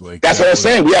stations. Like that's what I'm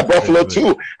saying. We have Buffalo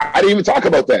too. I didn't even talk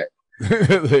about that.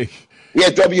 We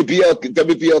had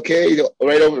WBLK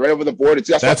right over the border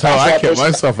too. That's how I kept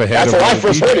myself ahead. That's how I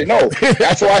first heard it. No,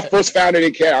 that's how I first found it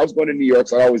in Canada. I was going to New York,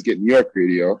 so I always get New York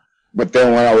radio. But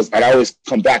then I'd always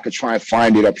come back and try and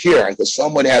find it up here. I go,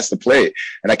 someone has to play it.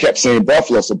 And I kept saying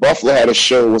Buffalo. So Buffalo had a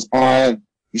show,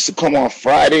 used to come on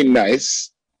Friday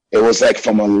nights. It was like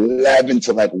from 11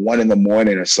 to like 1 in the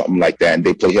morning or something like that. And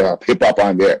they play hip hop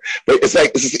on there. But it's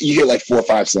like, you hear like 4 or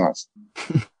 5 songs.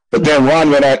 But then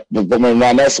when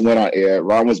Ron Nelson went on air,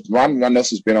 Ron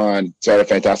Nelson's been on Sarah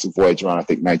Fantastic Voyage around, I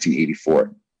think,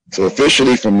 1984. So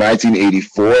officially from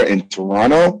 1984 in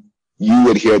Toronto, you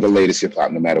would hear the latest hip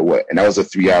hop no matter what. And that was a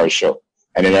 3-hour show.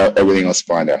 And then everything else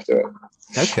spawned after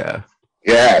that. Okay.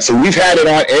 Yeah. So we've had it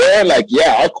on air. Like,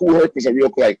 yeah, our Cool Herc are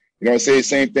real, like, you know, I say the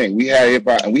same thing. We had hip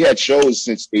hop and we had shows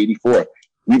since 84.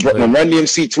 When Run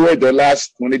DMC toured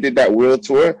when they did that world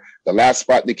tour, the last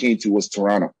spot they came to was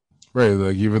Toronto. Right.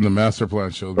 Like even the Master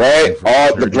Plan show. Right.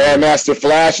 All the Grandmaster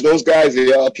Flash, those guys,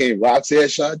 they all came. Roxanne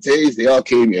Shantae's, they all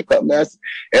came here. Cutmaster,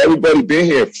 everybody been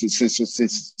here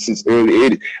since early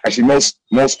 80s. Actually,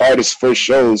 most artists' first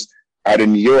shows out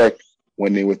in New York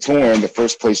when they were touring, the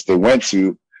first place they went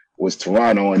to was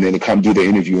Toronto, and then they come do the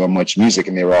interview on Much Music,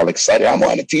 and they were all excited. I'm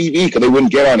on the TV because they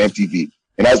wouldn't get on MTV.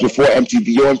 And that was before MTV,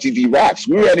 Yo MTV Raps.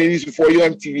 We were at these before Yo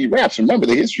MTV Raps. Remember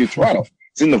the history of Toronto.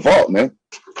 It's in the vault, man.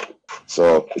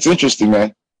 So it's interesting,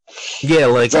 man. Yeah,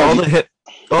 like all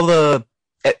the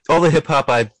hip hop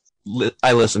I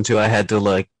listened to, I had to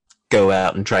like go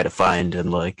out and try to find and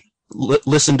like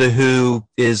listen to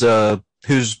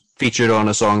who's featured on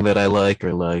a song that I like,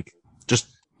 or like just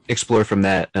explore from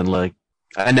that. And like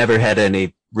I never had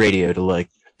any radio to like.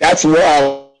 That's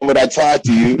why when I talked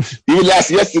to you, even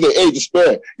yesterday, hey,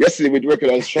 Despair, yesterday we were working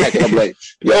on this track, and I'm like,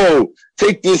 yo,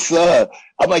 take this,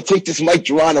 take this Mike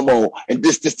Geronimo and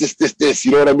this,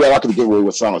 you know what I mean? I'm not going to give away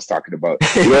what song I was talking about.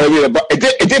 You know what I mean? But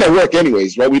it didn't work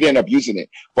anyways, right? We didn't end up using it,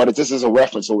 but this is a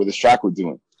reference over this track we're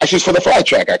doing. Actually, it's for the Fly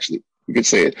track, actually. You could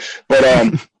say it. But,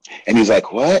 and he's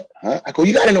like, what? Huh? I go,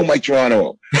 you got to know Mike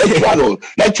Geronimo. Mike Geronimo,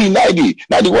 1990,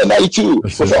 91, 92.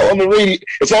 It's all on the radio.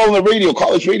 It's all on the radio,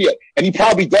 college radio. And he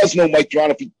probably does know Mike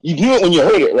Geronimo. You knew it when you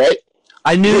heard it, right?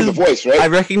 I knew the voice, right? I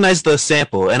recognized the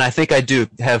sample, and I think I do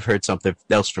have heard something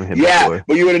else from him before.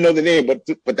 But you wouldn't know the name. But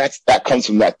that comes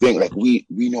from that thing. Like we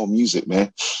know music,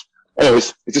 man.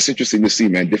 Anyways, it's just interesting to see,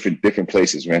 man. Different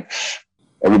places, man.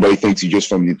 Everybody thinks you're just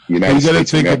from the United States. You got to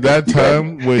think at that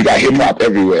time when you got hip hop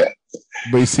everywhere.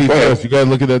 But you see, first, you got to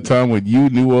look at that time when you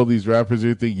knew all these rappers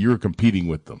and everything. You were competing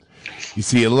with them. You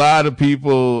see, a lot of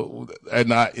people are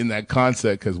not in that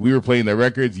concept because we were playing their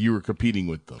records. You were competing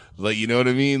with them. Like, you know what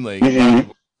I mean? Like,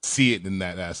 see it in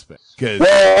that aspect.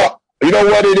 Well, you know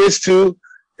what it is too.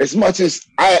 As much as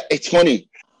it's funny.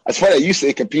 It's funny that you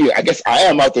say competing. I guess I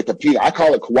am out there competing. I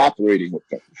call it cooperating with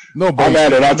them. No, but I'm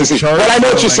at it. But I know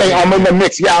what you're saying. I'm in the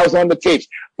mix. Yeah, I was on the tapes.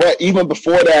 But even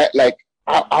before that, like,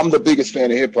 I'm the biggest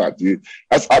fan of hip hop, dude.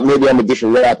 Maybe I'm a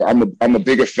different rapper. I'm a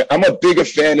bigger fan. I'm a bigger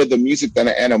fan of the music than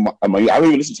I am. I don't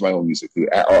even listen to my own music, dude,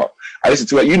 at all. I listen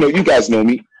to it. You guys know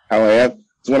me, how I am.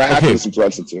 So when I have to listen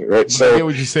to it, right? So I get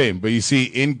what you're saying, but you see,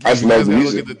 you guys look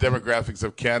at the demographics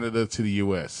of Canada to the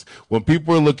U.S. When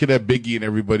people are looking at Biggie and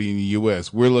everybody in the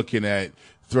U.S., we're looking at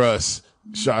Thrust,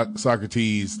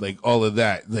 Socrates, like all of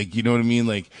that. Like, you know what I mean?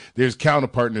 Like, there's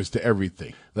counterpartners to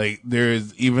everything. Like,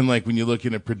 there's even like when you're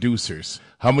looking at producers,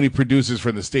 how many producers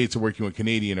from the States are working with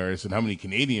Canadian artists and how many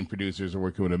Canadian producers are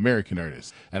working with American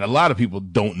artists? And a lot of people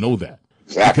don't know that.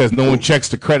 Exactly. Because no one checks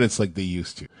the credits like they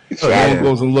used to. Exactly. No one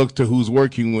goes and looks to who's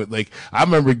working with. Like, I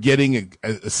remember getting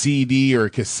a CD or a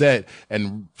cassette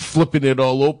and flipping it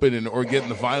all open or getting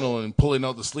the vinyl and pulling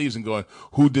out the sleeves and going,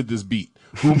 who did this beat?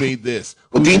 Who made this?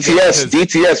 Well,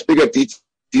 DTS, big up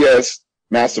DTS,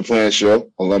 Master Plan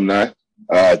Show, alumni,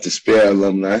 Despair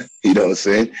alumni, you know what I'm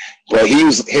saying? But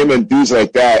him and dudes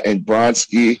like that and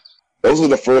Bronski, those were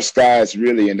the first guys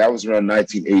really, and that was around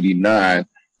 1989.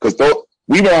 Because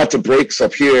we went on to breaks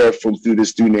up here through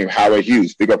this dude named Howard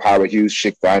Hughes. Big up Howard Hughes,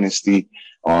 Chic Dynasty.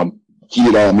 He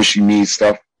did all Mission Me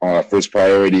stuff, First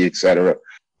Priority, etc.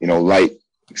 Light,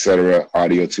 etc.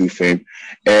 Audio 2 fame.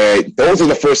 And those are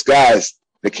the first guys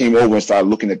that came over and started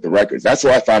looking at the records. That's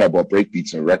why I found out about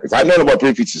breakbeats and records. I've known about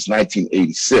breakbeats since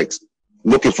 1986,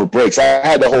 looking for breaks. I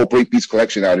had the whole breakbeats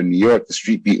collection out in New York, the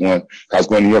street beat one. I was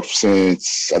going to New York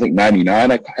since, I think,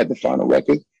 99. I had the final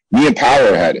record. Me and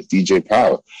Power had it, DJ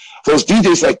Power. So those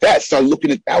DJs like that started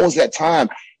looking at, that was that time.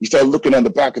 You started looking on the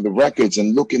back of the records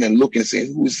and looking and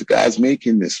saying, who's the guys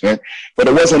making this, man? But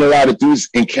there wasn't a lot of dudes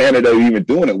in Canada even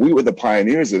doing it. We were the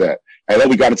pioneers of that. And then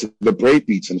we got into the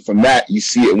breakbeats. And from that, you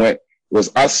see it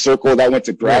was us Circle that went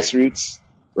to Grassroots,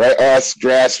 right? Us,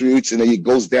 Grassroots. And then it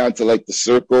goes down to like the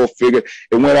Circle figure.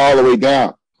 It went all the way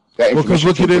down. Because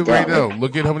look at it right now.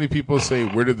 Look at how many people say,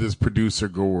 where did this producer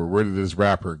go or where did this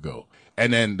rapper go?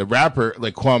 And then the rapper,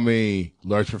 like Kwame,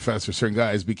 Large Professor, certain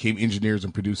guys became engineers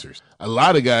and producers. A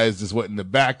lot of guys just went in the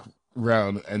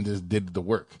background and just did the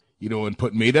work,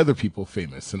 and made other people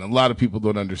famous. And a lot of people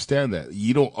don't understand that.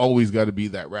 You don't always got to be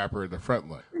that rapper in the front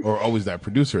line or always that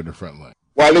producer in the front line.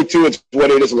 Well, I think too, it's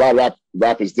what it is. A lot of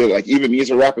rappers did. Like even me as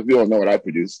a rapper, people don't know what I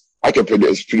produce. I can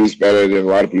produce better than a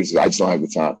lot of producers. I just don't have the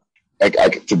time,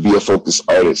 to be a focused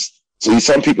artist. So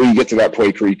some people, you get to that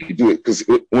point where you can do it. Because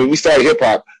when we started hip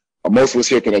hop, most of us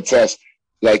here can attest,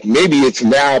 like maybe it's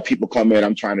now people come in,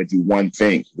 I'm trying to do one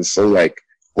thing. It's so like,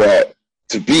 but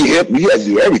to be hip, we had to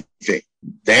do everything.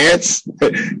 Dance,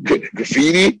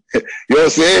 graffiti, you know what I'm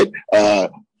saying?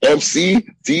 MC,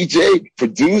 DJ,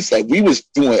 produce, like we was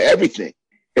doing everything.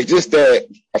 It's just that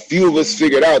a few of us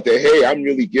figured out that, hey, I'm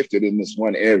really gifted in this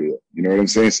one area. You know what I'm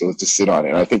saying? So let's just sit on it.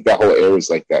 And I think that whole area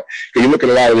is like that. Because you look at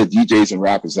a lot of the DJs and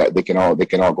rappers that they can all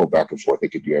go back and forth. They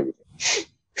could do everything.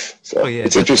 So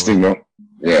it's interesting, though.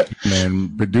 Yeah,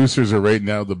 man. Producers are right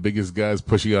now the biggest guys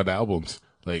pushing out albums.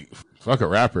 Like, fuck a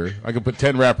rapper. I can put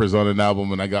 10 rappers on an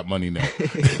album and I got money now.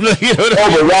 The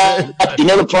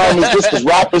problem is this: because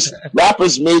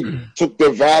rappers took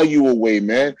their value away,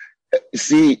 man.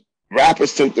 See,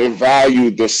 rappers took their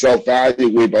self-value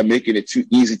away by making it too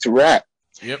easy to rap.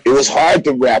 It was hard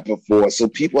to rap before, so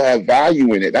people have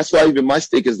value in it. That's why even my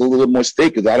steak is a little more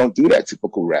steak, because I don't do that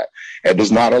typical rap, and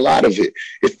there's not a lot of it.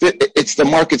 It's the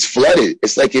market's flooded.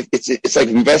 It's like it's like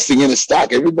investing in a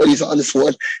stock. Everybody's on this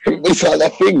one. Everybody's on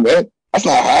that thing, man. That's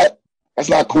not hot. That's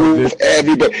not cool.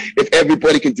 If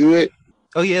everybody can do it.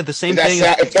 Oh yeah, the same thing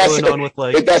is going on with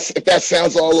like. If that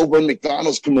sounds all over a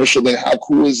McDonald's commercial, then how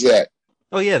cool is that?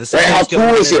 Oh yeah, the same. Right? How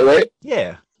cool is it, right?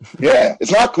 Yeah. Yeah,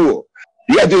 it's not cool.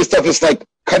 You gotta do this stuff. It's like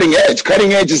cutting edge.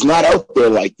 Cutting edge is not out there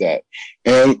like that.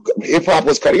 And hip hop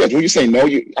was cutting edge. When you say no,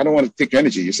 I don't want to take your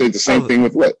energy. You say the same thing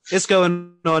with what? It's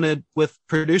going on with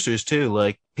producers too,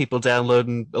 like people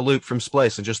downloading a loop from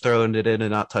Splice and just throwing it in and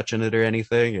not touching it or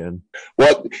anything. And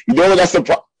well, you know that's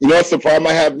the you know what's the problem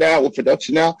I have now with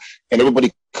production now, and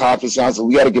everybody copies sounds. So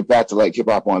we got to get back to like hip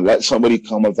hop on. Let somebody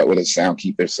come up with a sound,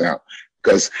 keep their sound,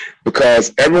 because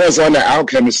everyone's on the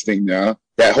Alchemist thing now.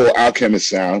 That whole Alchemist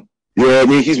sound. You know what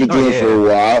I mean? He's been doing it for a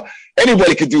while.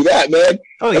 Anybody could do that, man.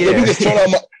 Oh, yeah. We just turn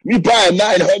on we buy a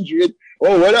 900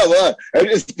 or whatever, and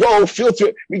just go filter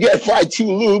it. We get find 2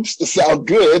 loops to sound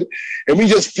good, and we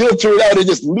just filter it out and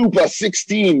just loop a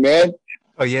 16, man.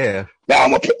 Oh, yeah. Now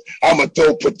I'm a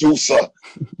dope producer.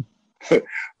 You know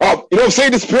what I'm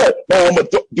saying? This part. No,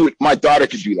 dude. My daughter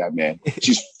could do that, man.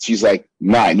 She's like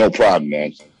 9, no problem,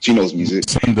 man. She knows music.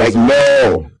 Like,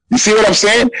 no. You see what I'm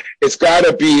saying? It's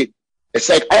gotta be. It's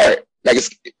like art. Like,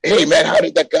 hey, man, how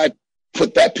did that guy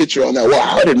put that picture on that wall?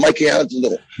 How did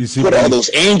Michelangelo put all those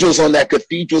angels on that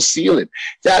cathedral ceiling?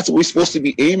 That's what we're supposed to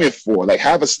be aiming for. Like,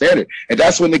 have a standard. And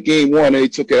that's when the game won, and they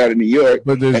took it out of New York.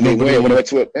 But and they went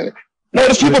to it. No,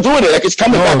 there's people doing it. Like, it's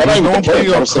coming back. I don't even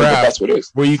complain. But that's what it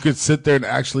is. Where you could sit there and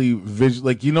actually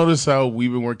like, you notice how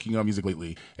we've been working on music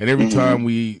lately, and every time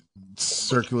we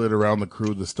circulate around the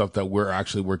crew the stuff that we're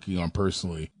actually working on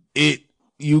personally,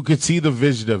 you could see the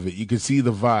vision of it. You could see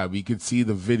the vibe. You could see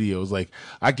the videos. Like,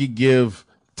 I could give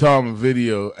Tom a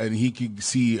video and he could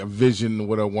see a vision of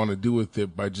what I want to do with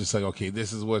it by just like, okay,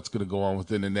 this is what's going to go on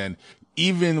with it. And then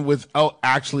even without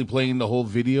actually playing the whole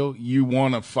video, you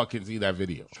want to fucking see that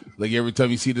video. Like, every time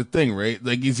you see the thing, right?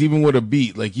 Like, it's even with a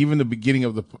beat, like even the beginning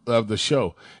of the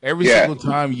show, every single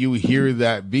time you hear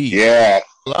that beat. Yeah.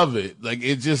 Love it. Like,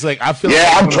 it's just like, I feel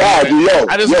I'm proud.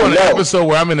 I just want an episode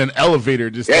where I'm in an elevator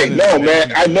just hey, no,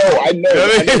 man. I know.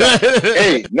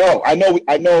 Hey, no, I know.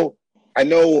 I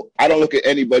don't look at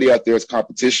anybody out there as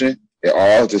competition at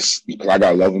all, just because I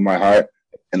got love in my heart.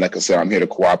 And like I said, I'm here to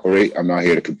cooperate. I'm not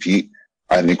here to compete.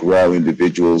 I think we're all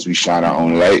individuals. We shine our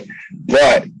own light.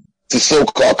 But to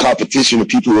so-called competition of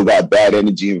people who got bad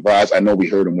energy and vibes, I know we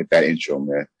heard them with that intro,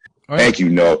 man. Thank you,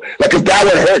 no. Like, if that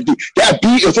would hurt, dude, that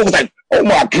beat, it was like, oh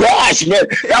my gosh, man.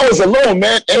 That was alone,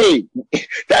 man. Hey,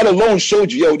 that alone showed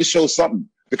you, yo, this shows something.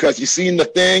 Because you seen the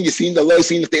thing, you seen the low, you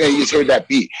seen the thing, and you just heard that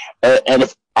beat. And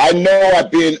if I know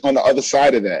I've been on the other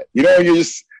side of that, you know,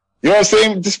 you know what I'm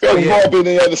saying? Just feel more been on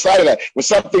the other side of that. When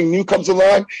something new comes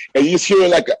along and you just hear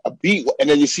like a beat and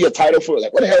then you see a title for it,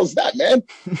 like, what the hell is that, man?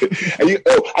 And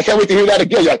I can't wait to hear that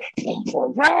again. You're like,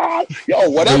 yo,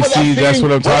 whatever that thing, that's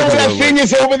what I'm talking about. Thing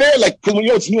is over there, like, cause when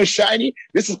it's new and shiny,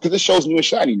 because this show's new and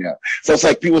shiny now. So it's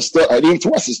like people still, even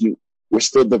to us it's new. We're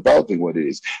still developing what it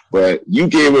is. But you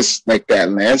gave us like that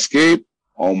landscape.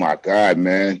 Oh my God,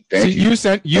 man! Thank you.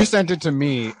 You sent it to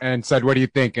me and said, "What do you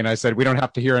think?" And I said, "We don't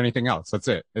have to hear anything else. That's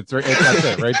it. That's it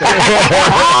right there."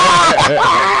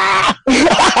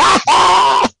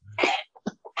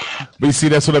 But you see,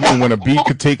 that's what I mean. When a beat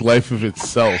could take life of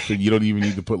itself, and you don't even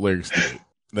need to put lyrics to it.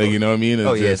 Like, you know what I mean?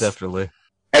 Yeah, definitely.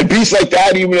 And beats like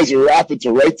that, even as a rapper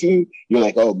to write to, you're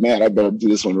like, oh man, I better do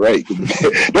this one right.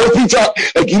 Those beats are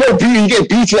like, you get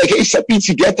beats, you're like, hey, some beats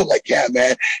you get them, like, yeah,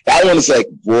 man. That one is like,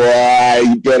 boy,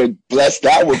 you better bless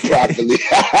that one properly.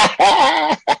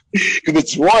 Because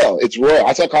it's royal. It's royal.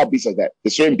 I call beats like that.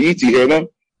 There's certain beats, you hear them.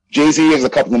 Jay-Z has a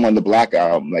couple of them on the Black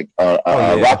album, like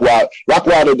Rock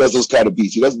Wilder does those kind of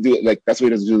beats. He doesn't do it like that's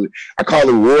what he doesn't do. I call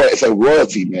it royal. It's like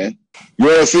royalty, man. You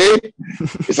know what I'm saying?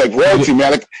 It's like royalty,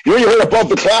 man. Like, you heard Above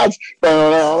the Clouds.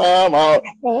 The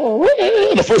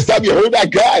first time you heard that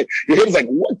guy, your head is like,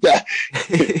 what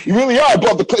the? You really are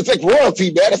above the clouds. It's like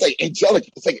royalty, man. It's like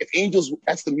angelic. It's like if angels.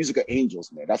 That's the music of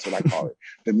angels, man. That's what I call it.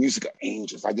 The music of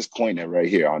angels. I just coined it right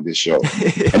here on this show.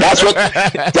 And that's what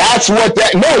that.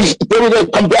 No, if they were gonna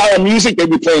come down on music, they'd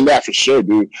be playing that for sure,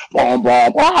 dude. Boom,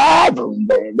 boom, boom, boom,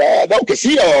 boom, no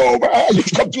casino. You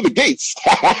come through the gates.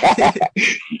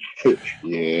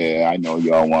 Yeah, I know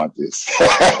y'all want this.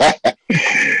 Yeah,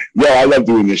 I love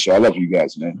doing this show. I love you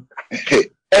guys, man. Hey,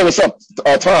 what's up,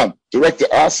 Tom? Director,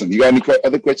 awesome. You got any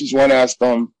other questions you want to ask?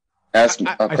 I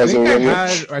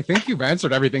think you've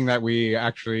answered everything that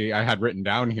I had written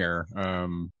down here.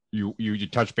 you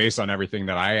touch base on everything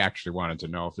that I actually wanted to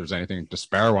know. If there's anything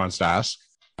Despair wants to ask.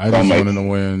 I just want to know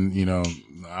when,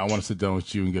 I want to sit down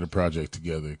with you and get a project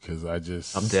together because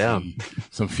I'm down. See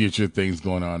some future things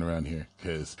going on around here.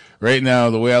 Because right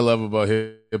now, the way I love about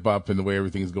hip hop and the way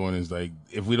everything's going is like,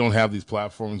 if we don't have these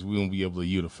platforms, we won't be able to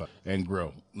unify and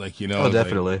grow.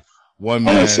 Definitely. Like one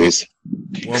man. I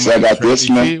got this,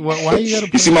 man. Why you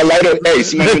see my lighter? Hey,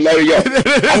 see my lighter? Yo, I'm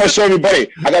going to show everybody.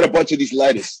 I got a bunch of these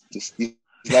lighters. These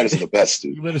lighters are the best,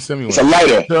 dude. You better send me one. It's a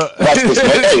lighter. Watch this,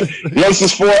 man. Hey, you know what this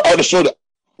is for? Oh, to show the.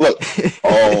 Look,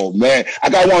 oh man, I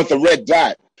got one with the red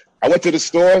dot. I went to the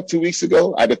store 2 weeks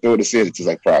ago. I had to throw this in. It's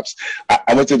like props.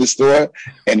 I went to the store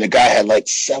and the guy had like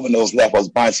 7 of those left. I was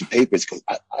buying some papers because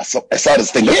I saw this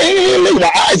thing. Look at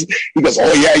my eyes. He goes,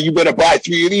 oh yeah, you better buy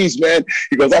 3 of these, man.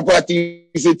 He goes, I brought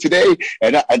these in today.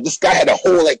 And this guy had a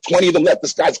whole like 20 of them left.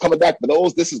 This guy's coming back for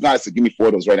those. This is nice. So give me 4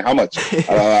 of those right now. How much?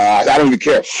 I don't even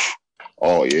care.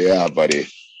 Oh yeah, buddy.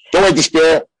 Don't worry,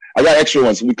 Despair. I got extra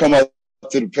ones. When we come up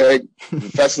to the Peg the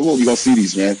festival, you're gonna see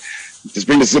these, man. Just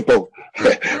bring the Zippo.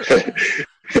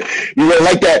 You're gonna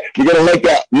like that. You're gonna like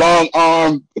that long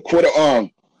arm, the quarter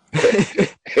arm.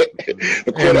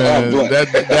 The quarter arm blunt.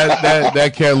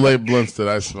 That can't light blunts that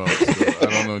I smoke. So I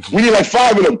don't know. We need like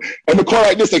 5 of them in the corner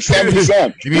like this, like Sammy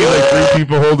Sam. You need like 3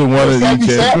 people holding one of each.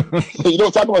 You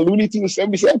know, talking about Looney Tunes,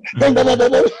 Sammy Sam.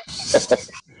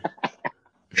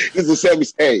 This is Sammy.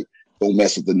 Hey, don't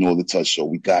mess with the Northern Touch Show.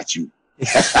 We got you. The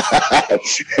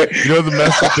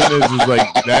messed up thing is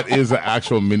like that is an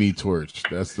actual mini torch.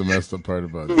 That's the messed up part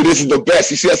about it. This is the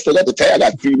best. You see, I still got the tag. I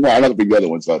got 3 more. I gotta bring the other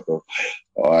ones out though.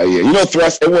 Oh yeah,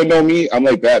 Thrust. Everyone know me. I'm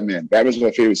like Batman. Batman's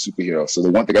my favorite superhero. So the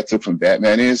one thing I took from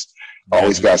Batman is I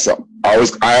always got something. I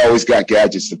always got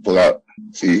gadgets to pull out.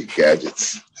 See,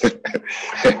 gadgets.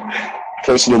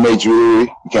 Personal made jewelry.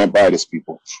 You can't buy this,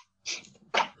 people.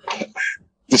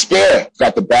 Despair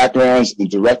got the backgrounds, the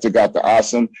director got the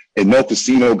awesome, and No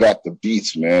Casino got the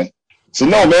beats, man. So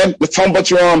no, man, let's talk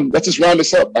about your let's just round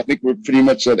this up. I think we're pretty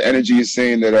much the energy is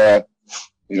saying that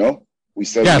we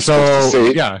said where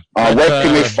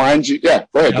can they find you? Yeah,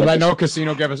 go ahead. Let No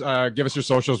Casino give us your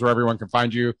socials where everyone can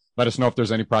find you. Let us know if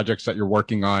there's any projects that you're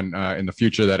working on in the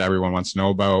future that everyone wants to know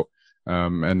about.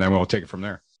 And then we'll take it from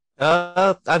there.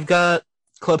 I've got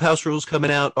Clubhouse Rules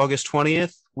coming out August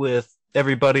 20th with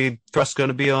everybody. Thrust's going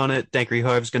to be on it. Dankry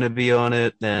Harv's going to be on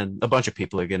it. And a bunch of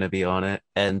people are going to be on it.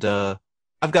 And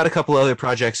I've got a couple other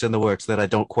projects in the works that I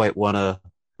don't quite want to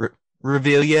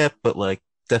reveal yet, but like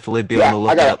definitely be on the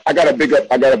lookout. I got a big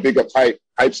up Hype.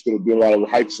 Hype's going to do a lot of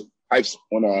Hype's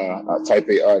one a Type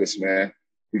A artist, man.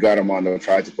 We got him on the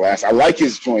Project Blast. I like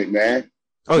his joint, man.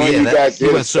 Oh yeah,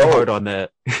 you went so hard on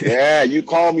that. Yeah, you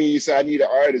called me. You said I need an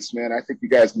artist, man. I think you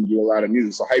guys can do a lot of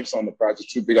music. So Hype's on the project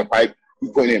too. Big up Hype. You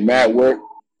putting in mad work.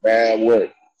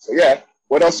 So yeah,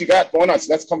 what else you got going on?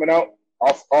 So that's coming out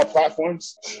off all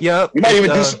platforms. Yeah, we might even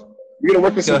we're gonna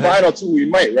work with some vinyl too. We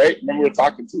might, right? Remember we were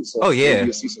talking too. So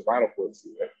you'll see some vinyl for it too,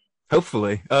 right?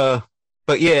 Hopefully.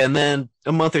 But yeah, and then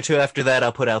a month or two after that,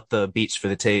 I'll put out the beats for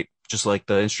the tape, just like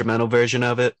the instrumental version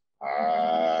of it.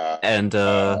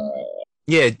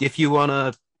 Yeah, if you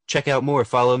wanna check out more,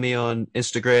 follow me on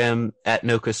Instagram at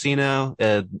No Casino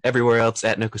and everywhere else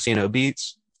at No Casino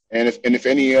Beats. And if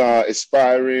any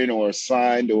aspiring or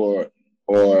signed or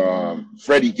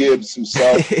Freddie Gibbs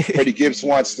himself, Freddie Gibbs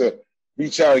wants to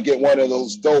reach out and get one of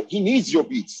those dope. He needs your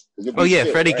beats.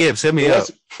 Freddie Gibbs, hit me up.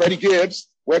 Freddie Gibbs,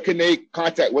 where can they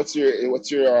contact? What's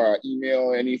your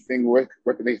email? Anything? Where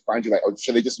can they find you? Like, or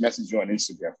should they just message you on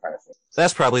Instagram, kind of thing?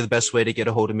 That's probably the best way to get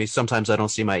a hold of me. Sometimes I don't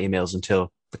see my emails until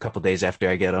a couple days after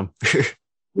I get them.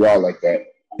 We all like that.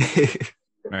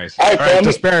 Nice. All right,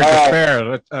 Despair.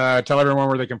 Tell everyone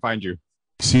where they can find you.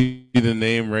 See the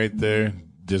name right there?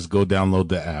 Just go download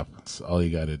the app. That's all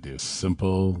you got to do.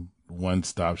 Simple,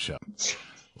 one-stop shop.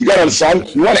 You got a song?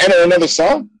 You want to enter another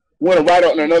song? You want to write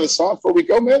out another song before we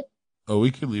go, man? Oh,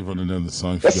 we could leave on another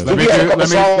song.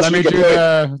 Let me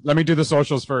do the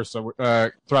socials first. So,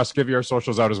 Thrust, give your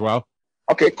socials out as well.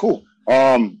 Okay, cool.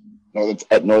 At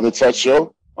Northern Touch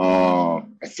Show,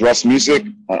 Thrust Music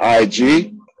on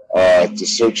IG. To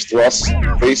search Thrust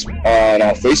and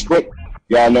on Facebook.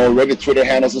 Y'all know regular Twitter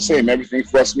handles the same. Everything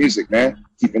Thrust Music, man.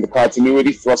 Keeping the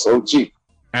continuity, Thrust OG.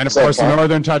 And of course, the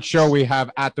Northern Touch Show, we have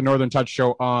at the Northern Touch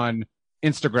Show on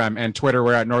Instagram and Twitter.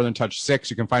 We're at Northern Touch 6.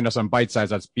 You can find us on Bite Size.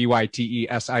 That's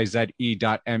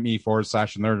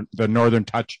BYTESIZE.me/the Northern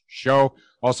Touch Show.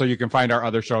 Also, you can find our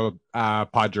other show,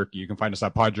 Pod Jerky. You can find us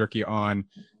at Pod Jerky on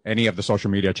any of the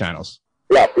social media channels.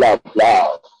 Blah, blah,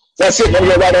 blah. That's it. Let me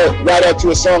go right out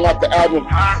to a song off the album,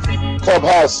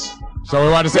 Clubhouse. So we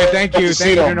want to say thank you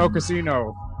to No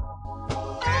Casino.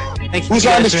 Thank you. Who's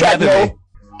on this track, though?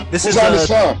 This Who's is on the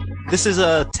song? This is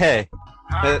Tay.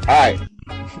 All right.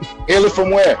 Hailing from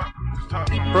where?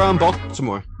 From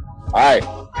Baltimore. All right.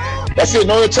 That's it.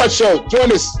 No Touch Show.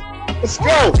 Join us. Let's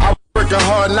go. I'm working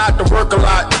hard not to work a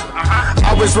lot.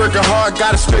 Always working hard,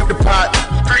 gotta scrape the pot.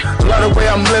 Love the way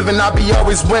I'm living, I be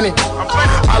always winning.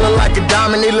 I look like a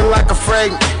diamond, they look like a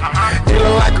fragment. They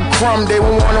look like a crumb, they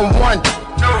want one-on-one.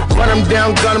 Run them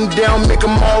down, gun them down, make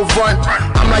them all run.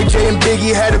 I'm like Jay and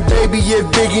Biggie, had a baby, yeah,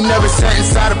 Biggie never sat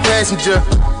inside a passenger.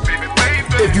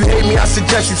 If you hate me, I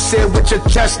suggest you say it with your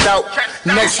chest out.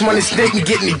 Next money snake me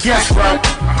getting the guest route.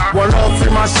 Want all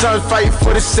three my sons fight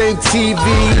for the same TV.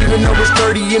 Even though it's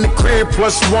 30 in the crib,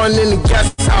 plus one in the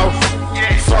guest house.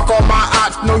 Fuck all my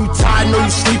ops, know you tired, know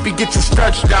you sleepy, get you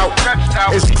stretched out.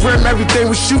 It's grim, everything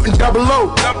we shooting double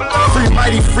O. Free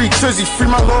Mighty, free Trizzy, free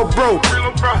my little bro.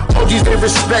 OGs, they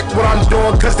respect what I'm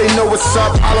doing, cause they know what's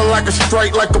up. I look like a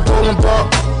strike, like a bowling ball.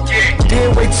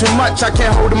 Did way too much, I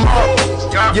can't hold them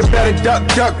up. You better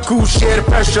duck, cool, share the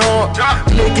pressure on.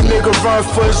 Make a nigga run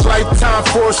for his lifetime,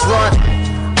 force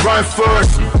run for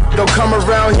us. Don't come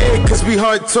around here, cause we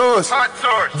hunt tours.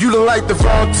 You look like the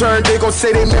wrong turn, they gon'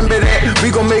 say they remember that.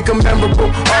 We gon' make them memorable.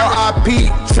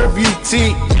 R.I.P. Tribute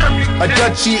T. A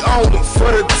Dutchie only for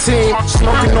the team.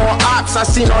 Smoking on ops, I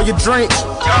seen all your drinks.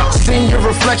 Seen your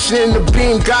reflection in the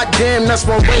beam, goddamn, that's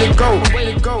one way to go.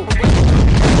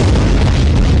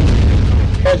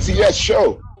 MTS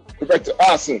Show. Director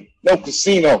Awesome. No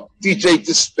Casino. DJ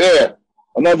Despair.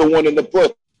 Another one in the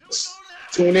books.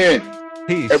 Tune in.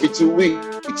 Peace. Every 2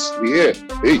 weeks. We here.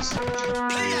 Peace.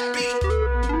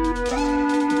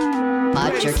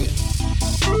 Hot Turkey.